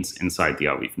chains inside the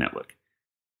Arweave network.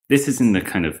 This is in the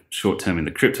kind of short term in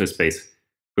the crypto space,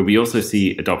 but we also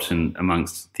see adoption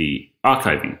amongst the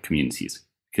archiving communities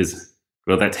because,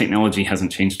 that technology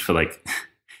hasn't changed for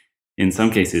in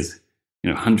some cases,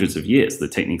 hundreds of years. The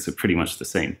techniques are pretty much the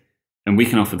same. And we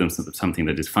can offer them something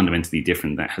that is fundamentally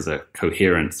different, that has a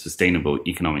coherent, sustainable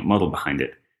economic model behind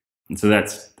it. And so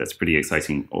that's pretty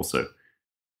exciting also.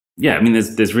 Yeah, I mean,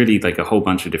 there's really like a whole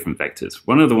bunch of different vectors.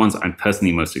 One of the ones I'm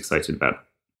personally most excited about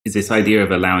is this idea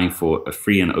of allowing for a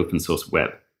free and open source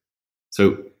web.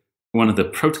 So one of the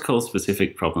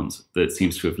protocol-specific problems that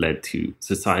seems to have led to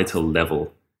societal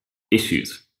level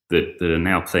issues that are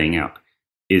now playing out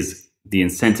is the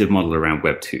incentive model around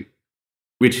Web 2,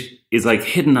 which is like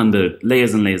hidden under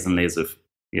layers and layers and layers of,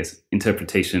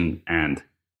 interpretation and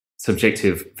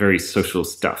subjective, very social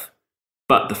stuff.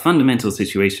 But the fundamental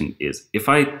situation is if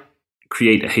I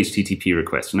create a HTTP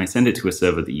request and I send it to a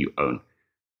server that you own,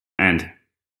 and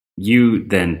you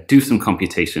then do some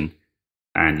computation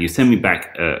and you send me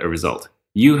back a result,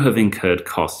 you have incurred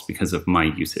costs because of my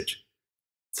usage.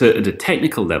 So at a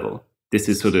technical level, this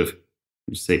is sort of,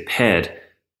 paired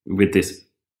with this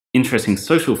interesting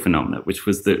social phenomena, which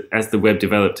was that as the web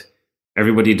developed,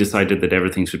 everybody decided that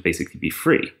everything should basically be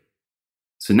free.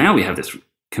 So now we have this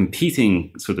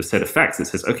competing sort of set of facts that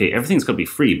says, okay, everything's got to be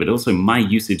free, but also my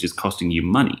usage is costing you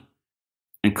money.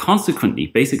 And consequently,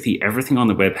 basically everything on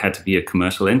the web had to be a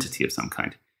commercial entity of some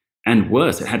kind. And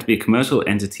worse, it had to be a commercial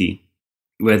entity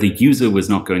where the user was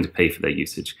not going to pay for their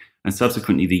usage. And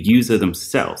subsequently, the user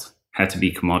themselves had to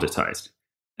be commoditized.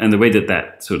 And the way that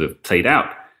that sort of played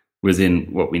out was in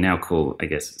what we now call,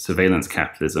 surveillance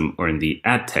capitalism, or in the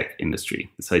ad tech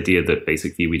industry. This idea that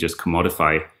basically we just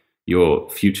commodify your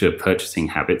future purchasing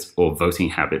habits or voting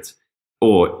habits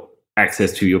or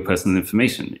access to your personal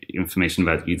information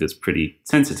about you that's pretty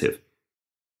sensitive.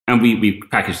 And we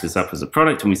package this up as a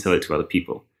product and we sell it to other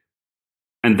people.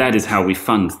 And that is how we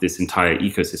fund this entire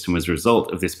ecosystem as a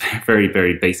result of this very,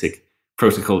 very basic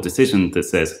protocol decision that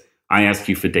says, I ask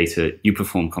you for data, you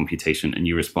perform computation, and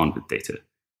you respond with data.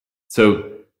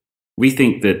 So we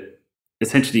think that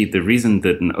essentially the reason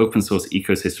that an open source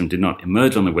ecosystem did not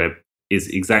emerge on the web is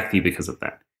exactly because of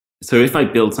that. So if I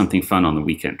build something fun on the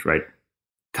weekend, right,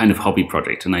 kind of hobby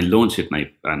project, and I launch it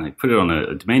and I put it on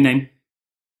a domain name,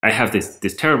 I have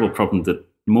this terrible problem that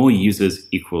more users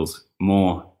equals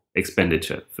more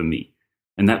expenditure for me.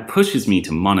 And that pushes me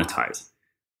to monetize.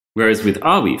 Whereas with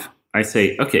Arweave, I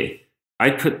say, okay,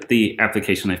 I put the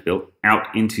application I've built out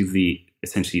into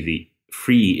essentially the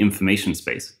free information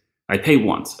space. I pay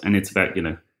once, and it's about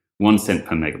 1 cent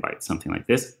per megabyte, something like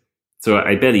this. So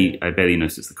I barely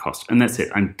notice the cost, and that's it.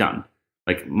 I'm done.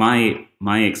 Like my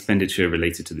expenditure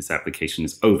related to this application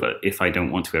is over if I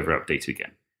don't want to ever update it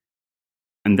again.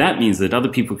 And that means that other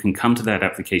people can come to that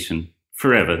application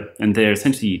forever, and they're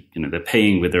essentially they're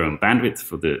paying with their own bandwidth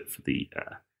for the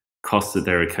costs that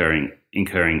they're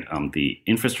incurring on the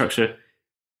infrastructure.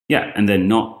 Yeah, and they're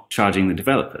not charging the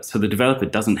developer. So the developer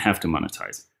doesn't have to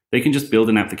monetize. They can just build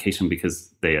an application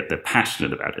because they're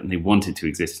passionate about it and they want it to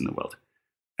exist in the world.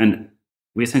 And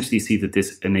we essentially see that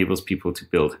this enables people to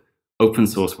build open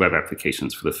source web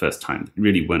applications for the first time that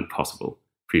really weren't possible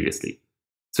previously.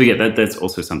 So yeah, that's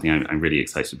also something I'm really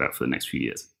excited about for the next few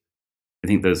years. I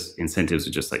think those incentives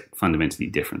are just fundamentally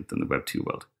different than the Web 2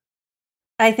 world.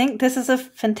 I think this is a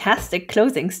fantastic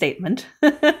closing statement.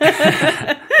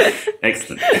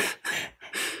 Excellent.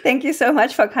 Thank you so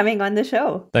much for coming on the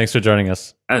show. Thanks for joining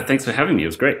us. Thanks for having me. It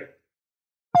was great.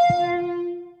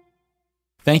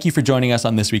 Thank you for joining us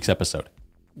on this week's episode.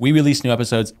 We release new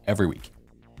episodes every week.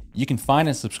 You can find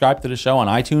and subscribe to the show on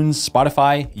iTunes,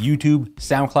 Spotify, YouTube,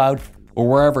 SoundCloud, or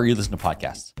wherever you listen to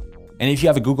podcasts. And if you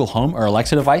have a Google Home or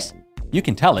Alexa device, you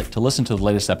can tell it to listen to the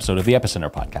latest episode of the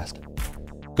Epicenter podcast.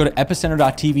 Go to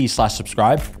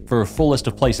epicenter.tv/subscribe for a full list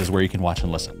of places where you can watch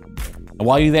and listen. And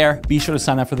while you're there, be sure to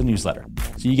sign up for the newsletter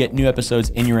so you get new episodes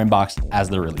in your inbox as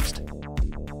they're released.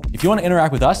 If you want to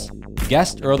interact with us, the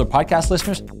guests, or other podcast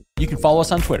listeners, you can follow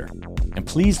us on Twitter. And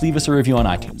please leave us a review on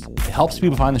iTunes. It helps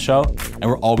people find the show, and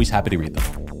we're always happy to read them.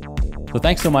 So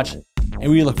thanks so much,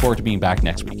 and we look forward to being back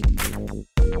next week.